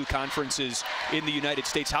Division II conferences in the United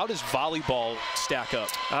States. How does volleyball stack up?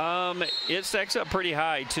 It stacks up pretty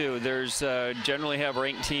high too. There's generally have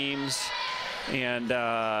ranked teams, and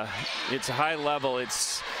it's a high level.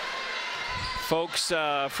 It's folks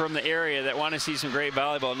from the area that want to see some great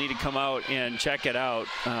volleyball need to come out and check it out.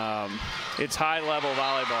 It's high level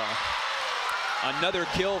volleyball. Another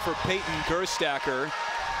kill for Peyton Gerstacker.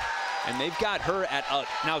 And they've got her at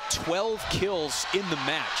now 12 kills in the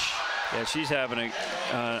match. Yeah, she's having an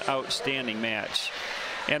outstanding match.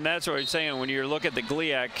 And that's what I'm saying. When you look at the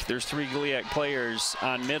GLIAC, there's 3 GLIAC players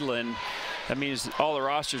on Midland. That means all the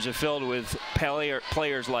rosters are filled with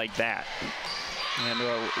players like that. And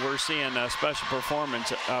we're seeing a special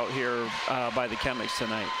performance out here by the Chemics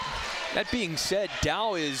tonight. That being said,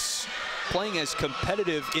 Dow is playing as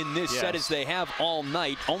competitive in this set as they have all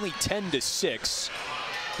night, only 10-6.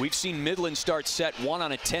 We've seen Midland start set 1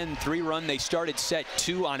 on a 10-3 run. They started set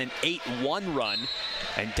 2 on an 8-1 run.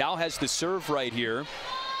 And Dow has the serve right here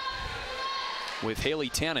with Haley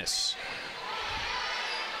Tanis.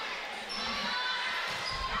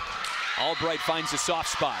 Albright finds a soft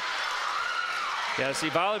spot. Yeah, see,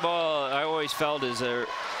 volleyball, I always felt, is a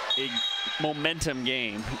momentum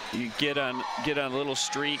game. You get on little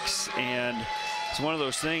streaks, and it's one of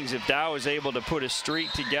those things. If Dow is able to put a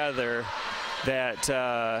streak together that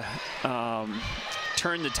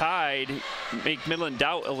turn the tide, make Midland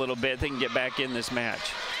doubt a little bit, they can get back in this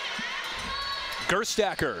match.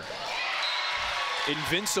 Gerstacker,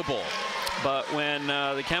 invincible. But when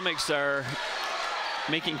the Chemics are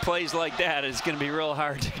making plays like that, it's going to be real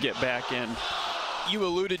hard to get back in. You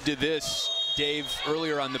alluded to this, Dave,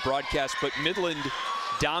 earlier on the broadcast, but Midland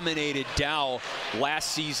dominated Dow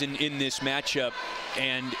last season in this matchup,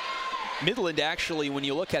 and Midland actually, when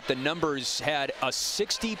you look at the numbers, had a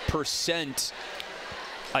 60%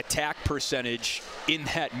 attack percentage in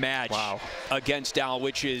that match against Dow,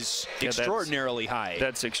 which is extraordinarily high.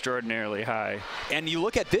 That's extraordinarily high. And you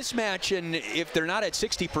look at this match, and if they're not at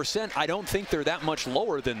 60%, I don't think they're that much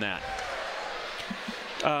lower than that.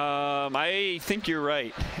 I think you're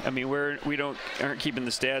right. I mean, we aren't keeping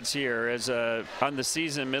the stats here. As on the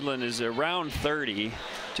season, Midland is around 30,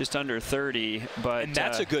 just under 30. But and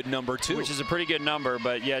that's a good number too. Which is a pretty good number.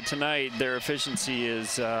 But yeah, tonight their efficiency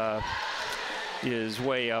is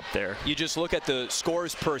way up there. You just look at the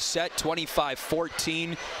scores per set: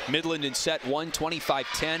 25-14. Midland in set 1,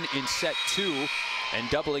 25-10 in set 2, and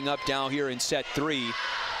doubling up down here in set 3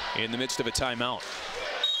 in the midst of a timeout.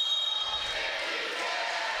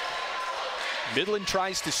 Midland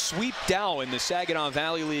tries to sweep Dow in the Saginaw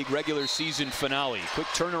Valley League regular season finale. Quick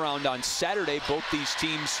turnaround on Saturday. Both these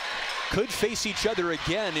teams could face each other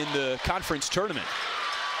again in the conference tournament.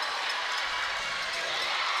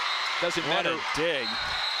 Doesn't matter dig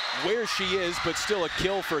where she is, but still a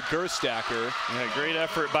kill for Gerstacker. Yeah, great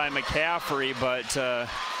effort by McCaffrey, but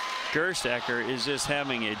Gerstacker is just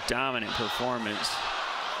having a dominant performance.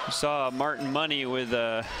 We saw Martin Money with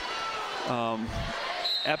a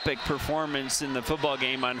epic performance in the football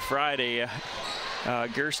game on Friday.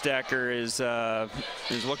 Gerstacker is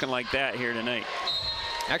looking like that here tonight.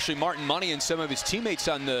 Actually, Martin Money and some of his teammates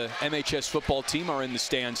on the MHS football team are in the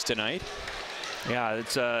stands tonight. Yeah,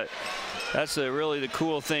 that's really the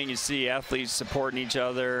cool thing. You see athletes supporting each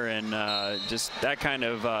other, and just that kind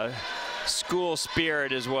of school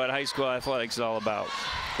spirit is what high school athletics is all about.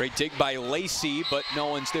 Great dig by Lacey, but no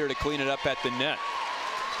one's there to clean it up at the net.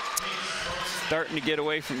 Starting to get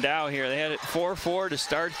away from Dow here. They had it 4-4 to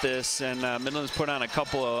start this, and Midland's put on a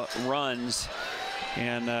couple of runs,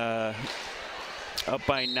 and up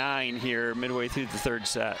by 9 here midway through the third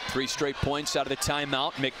set. 3 straight points out of the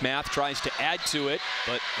timeout. McMath tries to add to it,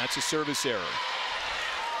 but that's a service error.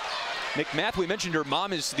 McMath, we mentioned her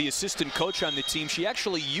mom is the assistant coach on the team. She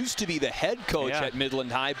actually used to be the head coach at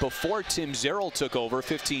Midland High before Tim Zerrill took over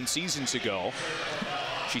 15 seasons ago.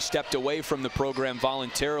 She stepped away from the program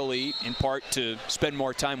voluntarily, in part to spend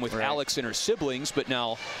more time with Alex and her siblings, but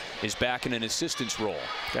now is back in an assistant's role.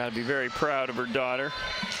 Got to be very proud of her daughter.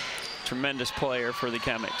 Tremendous player for the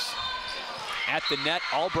Chemics. At the net,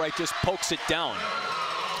 Albright just pokes it down.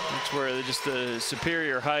 That's where just the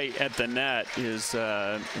superior height at the net is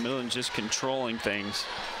Midland just controlling things.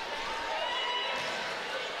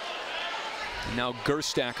 Now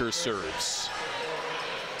Gerstacker serves.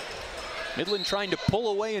 Midland trying to pull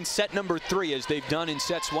away in set number 3, as they've done in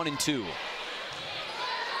sets 1 and 2.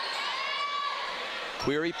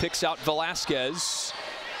 Query picks out Velasquez.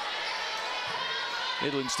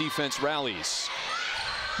 Midland's defense rallies.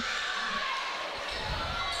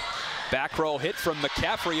 Back row hit from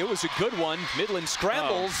McCaffrey. It was a good one. Midland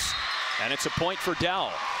scrambles, and it's a point for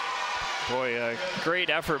Dow. Boy, a great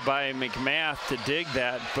effort by McMath to dig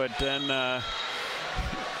that, but then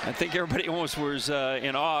I think everybody almost was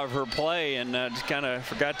in awe of her play and just kind of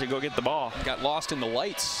forgot to go get the ball. Got lost in the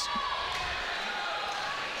lights.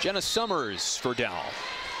 Jenna Summers for Dow.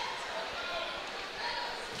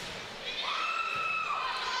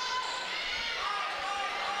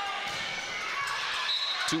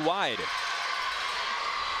 Too wide.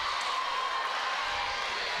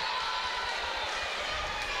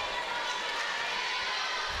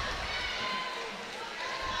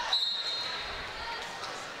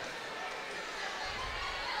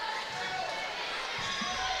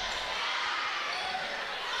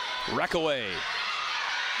 Reckaway.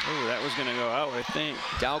 Oh, that was going to go out, I think.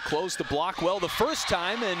 Dow closed the block well the first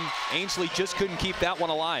time, and Ainsley just couldn't keep that one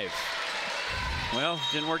alive. Well,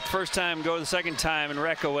 didn't work the first time, go the second time, and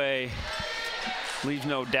Reckaway leaves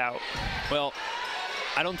no doubt. Well,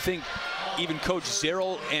 I don't think even Coach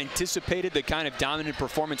Zerrill anticipated the kind of dominant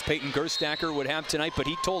performance Peyton Gerstacker would have tonight, but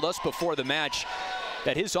he told us before the match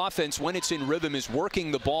that his offense, when it's in rhythm, is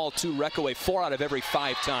working the ball to Reckaway 4 out of every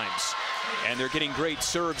 5 times. And they're getting great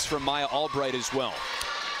serves from Maya Albright as well.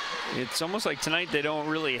 It's almost like tonight they don't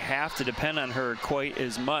really have to depend on her quite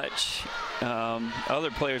as much.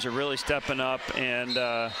 Other players are really stepping up, and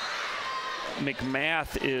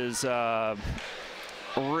McMath is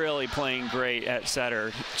really playing great at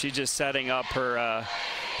setter. She's just setting up her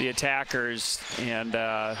the attackers and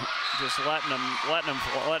just letting them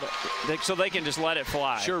so they can just let it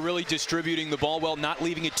fly. Sure, really distributing the ball well, not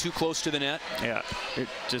leaving it too close to the net. Yeah, it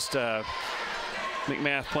just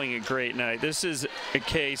McMath playing a great night. This is a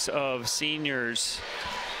case of seniors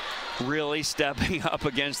really stepping up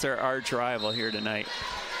against their arch rival here tonight.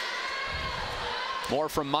 More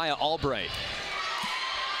from Maya Albright.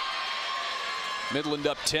 Midland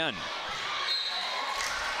up 10.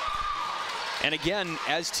 And again,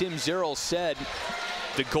 as Tim Zerrill said,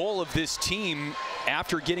 the goal of this team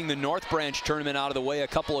after getting the North Branch tournament out of the way a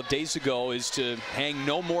couple of days ago is to hang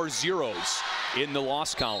no more zeros in the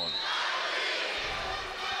loss column.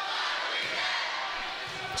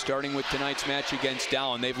 Starting with tonight's match against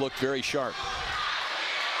Dow, and they've looked very sharp.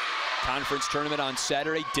 Conference tournament on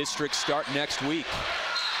Saturday, district start next week.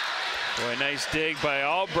 Boy, nice dig by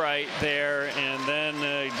Albright there, and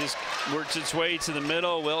then just works its way to the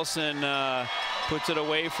middle. Wilson puts it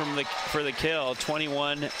away for the kill,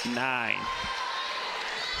 21-9.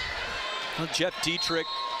 Well, Jeff Dietrich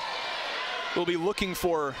will be looking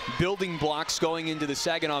for building blocks going into the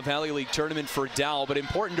Saginaw Valley League tournament for Dow, but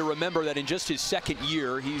important to remember that in just his second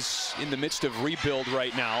year, he's in the midst of rebuild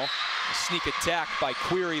right now. A sneak attack by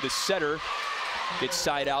Query, the setter, gets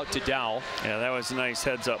side out to Dow. Yeah, that was a nice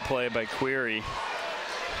heads-up play by Query.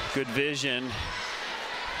 Good vision.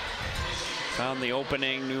 Found the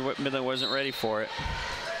opening, knew Midland wasn't ready for it.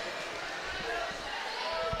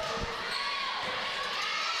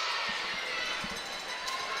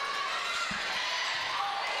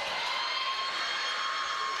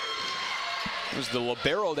 It was the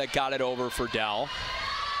libero that got it over for Dow.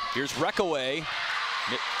 Here's Reckaway.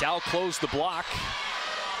 Dow closed the block.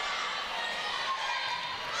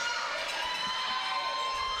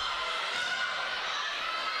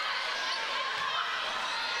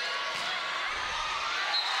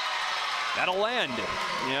 That'll land.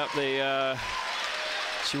 Yep, they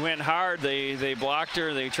She went hard. They blocked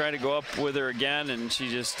her. They tried to go up with her again, and she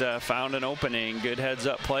just found an opening. Good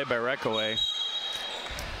heads-up play by Reckaway.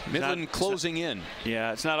 Midland closing in.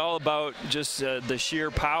 Yeah, it's not all about just the sheer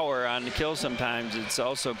power on the kill sometimes. It's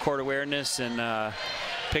also court awareness and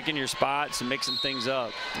picking your spots and mixing things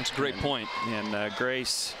up. That's a great point. And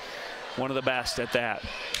Grace, one of the best at that.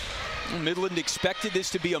 Midland expected this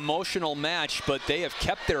to be an emotional match, but they have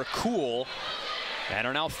kept their cool and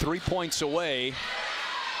are now 3 points away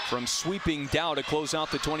from sweeping Dow to close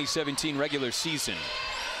out the 2017 regular season.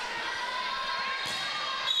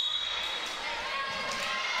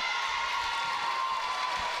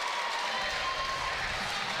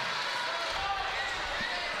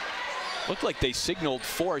 Looked like they signaled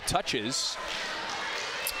 4 touches,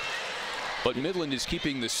 but Midland is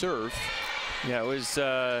keeping the serve. Yeah, it was,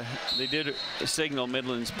 they did signal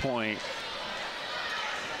Midland's point.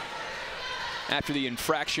 After the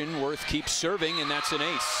infraction, Worth keeps serving, and that's an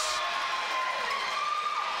ace.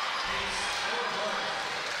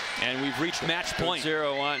 And we've reached match point.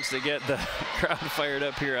 Zero wants to get the crowd fired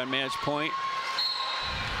up here on match point.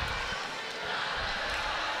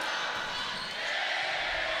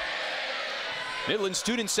 Midland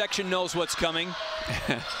student section knows what's coming.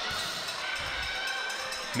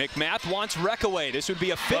 McMath wants Reckaway. This would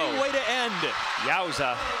be a fitting way to end.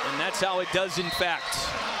 Yowza. And that's how it does, in fact,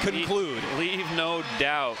 conclude. Leave no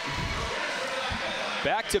doubt.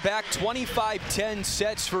 Back-to-back 25-10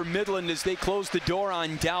 sets for Midland as they close the door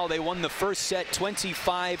on Dow. They won the first set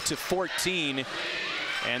 25-14.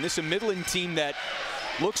 And this is a Midland team that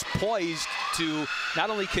looks poised to not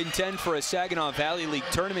only contend for a Saginaw Valley League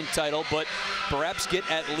tournament title, but perhaps get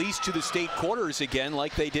at least to the state quarters again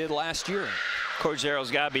like they did last year. Coach Zero's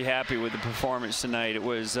got to be happy with the performance tonight. It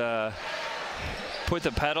was put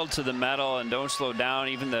the pedal to the metal and don't slow down.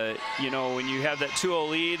 Even the, when you have that 2-0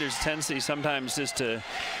 lead, there's a tendency sometimes just to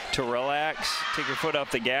relax, take your foot off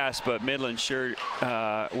the gas, but Midland sure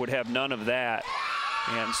would have none of that.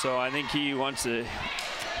 And so I think he wants to,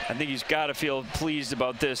 I think he's got to feel pleased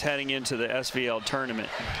about this heading into the SVL tournament.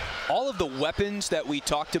 All of the weapons that we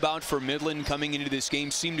talked about for Midland coming into this game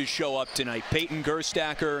seem to show up tonight. Peyton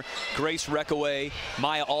Gerstacker, Grace Reckaway,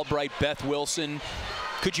 Maya Albright, Beth Wilson.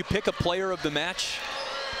 Could you pick a player of the match?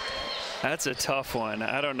 That's a tough one.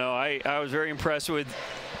 I don't know. I was very impressed with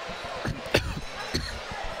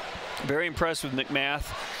McMath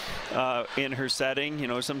in her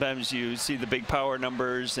setting. Sometimes you see the big power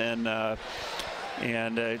numbers and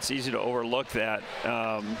it's easy to overlook that.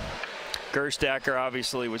 Gerstacker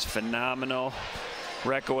obviously was phenomenal.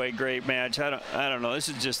 Reckaway, great match. I don't know. This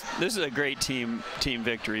is a great team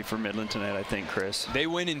victory for Midland tonight, I think, Chris. They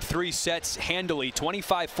win in 3 sets handily,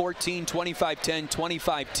 25-14, 25-10,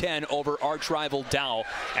 25-10 over arch rival Dow,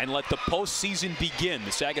 and let the postseason begin.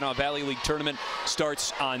 The Saginaw Valley League tournament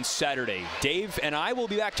starts on Saturday. Dave and I will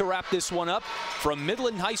be back to wrap this one up from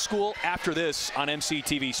Midland High School after this on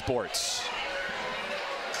MCTV Sports.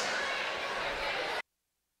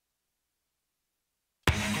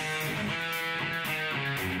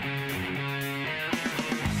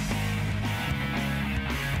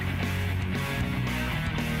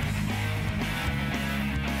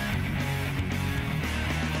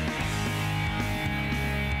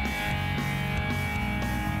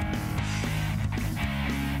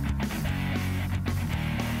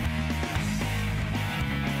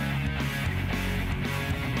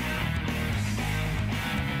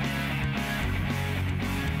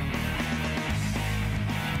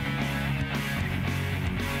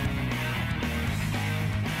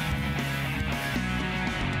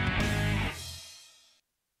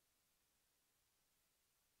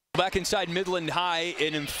 Back inside Midland High,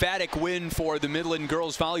 an emphatic win for the Midland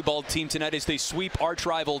girls volleyball team tonight as they sweep arch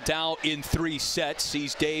rival Dow in 3 sets.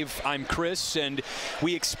 He's Dave, I'm Chris, and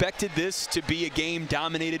we expected this to be a game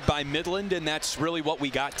dominated by Midland, and that's really what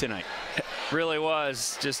we got tonight. It really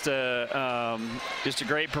was just a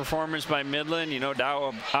great performance by Midland.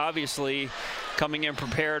 Dow obviously coming in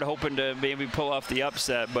prepared, hoping to maybe pull off the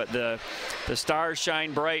upset, but the stars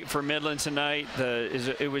shine bright for Midland tonight.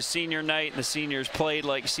 It was senior night, and the seniors played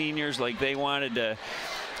like seniors, like they wanted to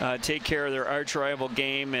take care of their arch rival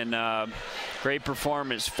game, and great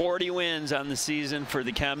performance. 40 wins on the season for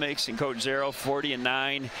the Chemics, and Coach Zero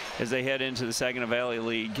 40-9 as they head into the Saginaw Valley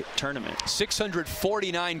League tournament.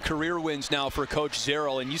 649 career wins now for Coach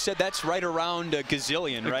Zero, and you said that's right around a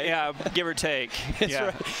gazillion, right? Yeah, give or take. That's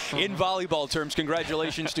yeah. Right. In volleyball terms,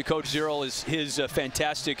 congratulations to Coach Zero as his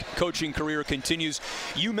fantastic coaching career continues.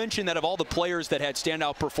 You mentioned that of all the players that had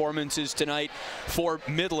standout performances tonight for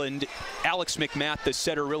Midland, Alex McMath, the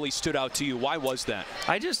setter, really stood out to you. Why was that?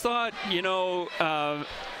 I just thought,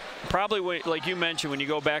 probably, like you mentioned, when you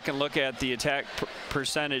go back and look at the attack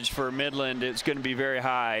percentage for Midland, it's going to be very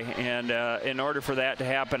high. And in order for that to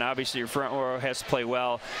happen, obviously your front row has to play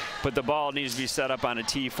well, but the ball needs to be set up on a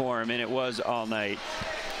tee for him, and it was all night.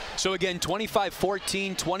 So again,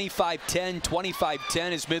 25-14, 25-10,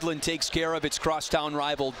 25-10 as Midland takes care of its crosstown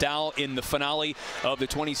rival Dow in the finale of the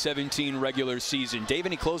 2017 regular season. Dave,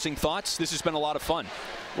 any closing thoughts? This has been a lot of fun.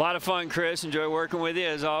 A lot of fun, Chris. Enjoy working with you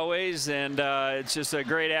as always, and it's just a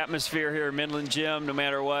great atmosphere here at Midland Gym. No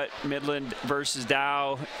matter what, Midland versus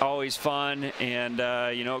Dow, always fun, and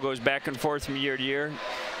you know, it goes back and forth from year to year.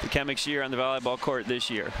 The Chemics year on the volleyball court this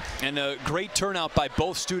year. And a great turnout by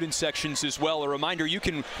both student sections as well. A reminder, you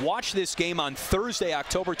can watch this game on Thursday,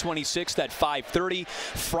 October 26th at 5:30,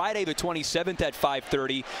 Friday the 27th at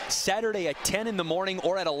 5:30, Saturday at 10 in the morning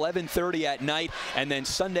or at 11:30 at night, and then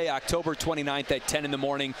Sunday, October 29th at 10 in the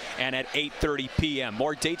morning and at 8:30 p.m.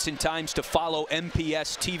 More dates and times to follow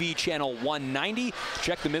MPS-TV channel 190.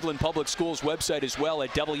 Check the Midland Public Schools website as well at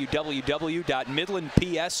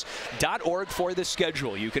www.midlandps.org for the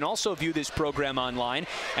schedule. You can also view this program online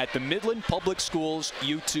at the Midland Public Schools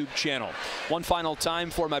YouTube channel. One final time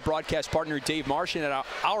for my broadcast partner Dave Marsh and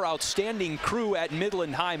our outstanding crew at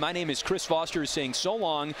Midland High. My name is Chris Foster saying so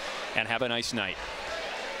long and have a nice night.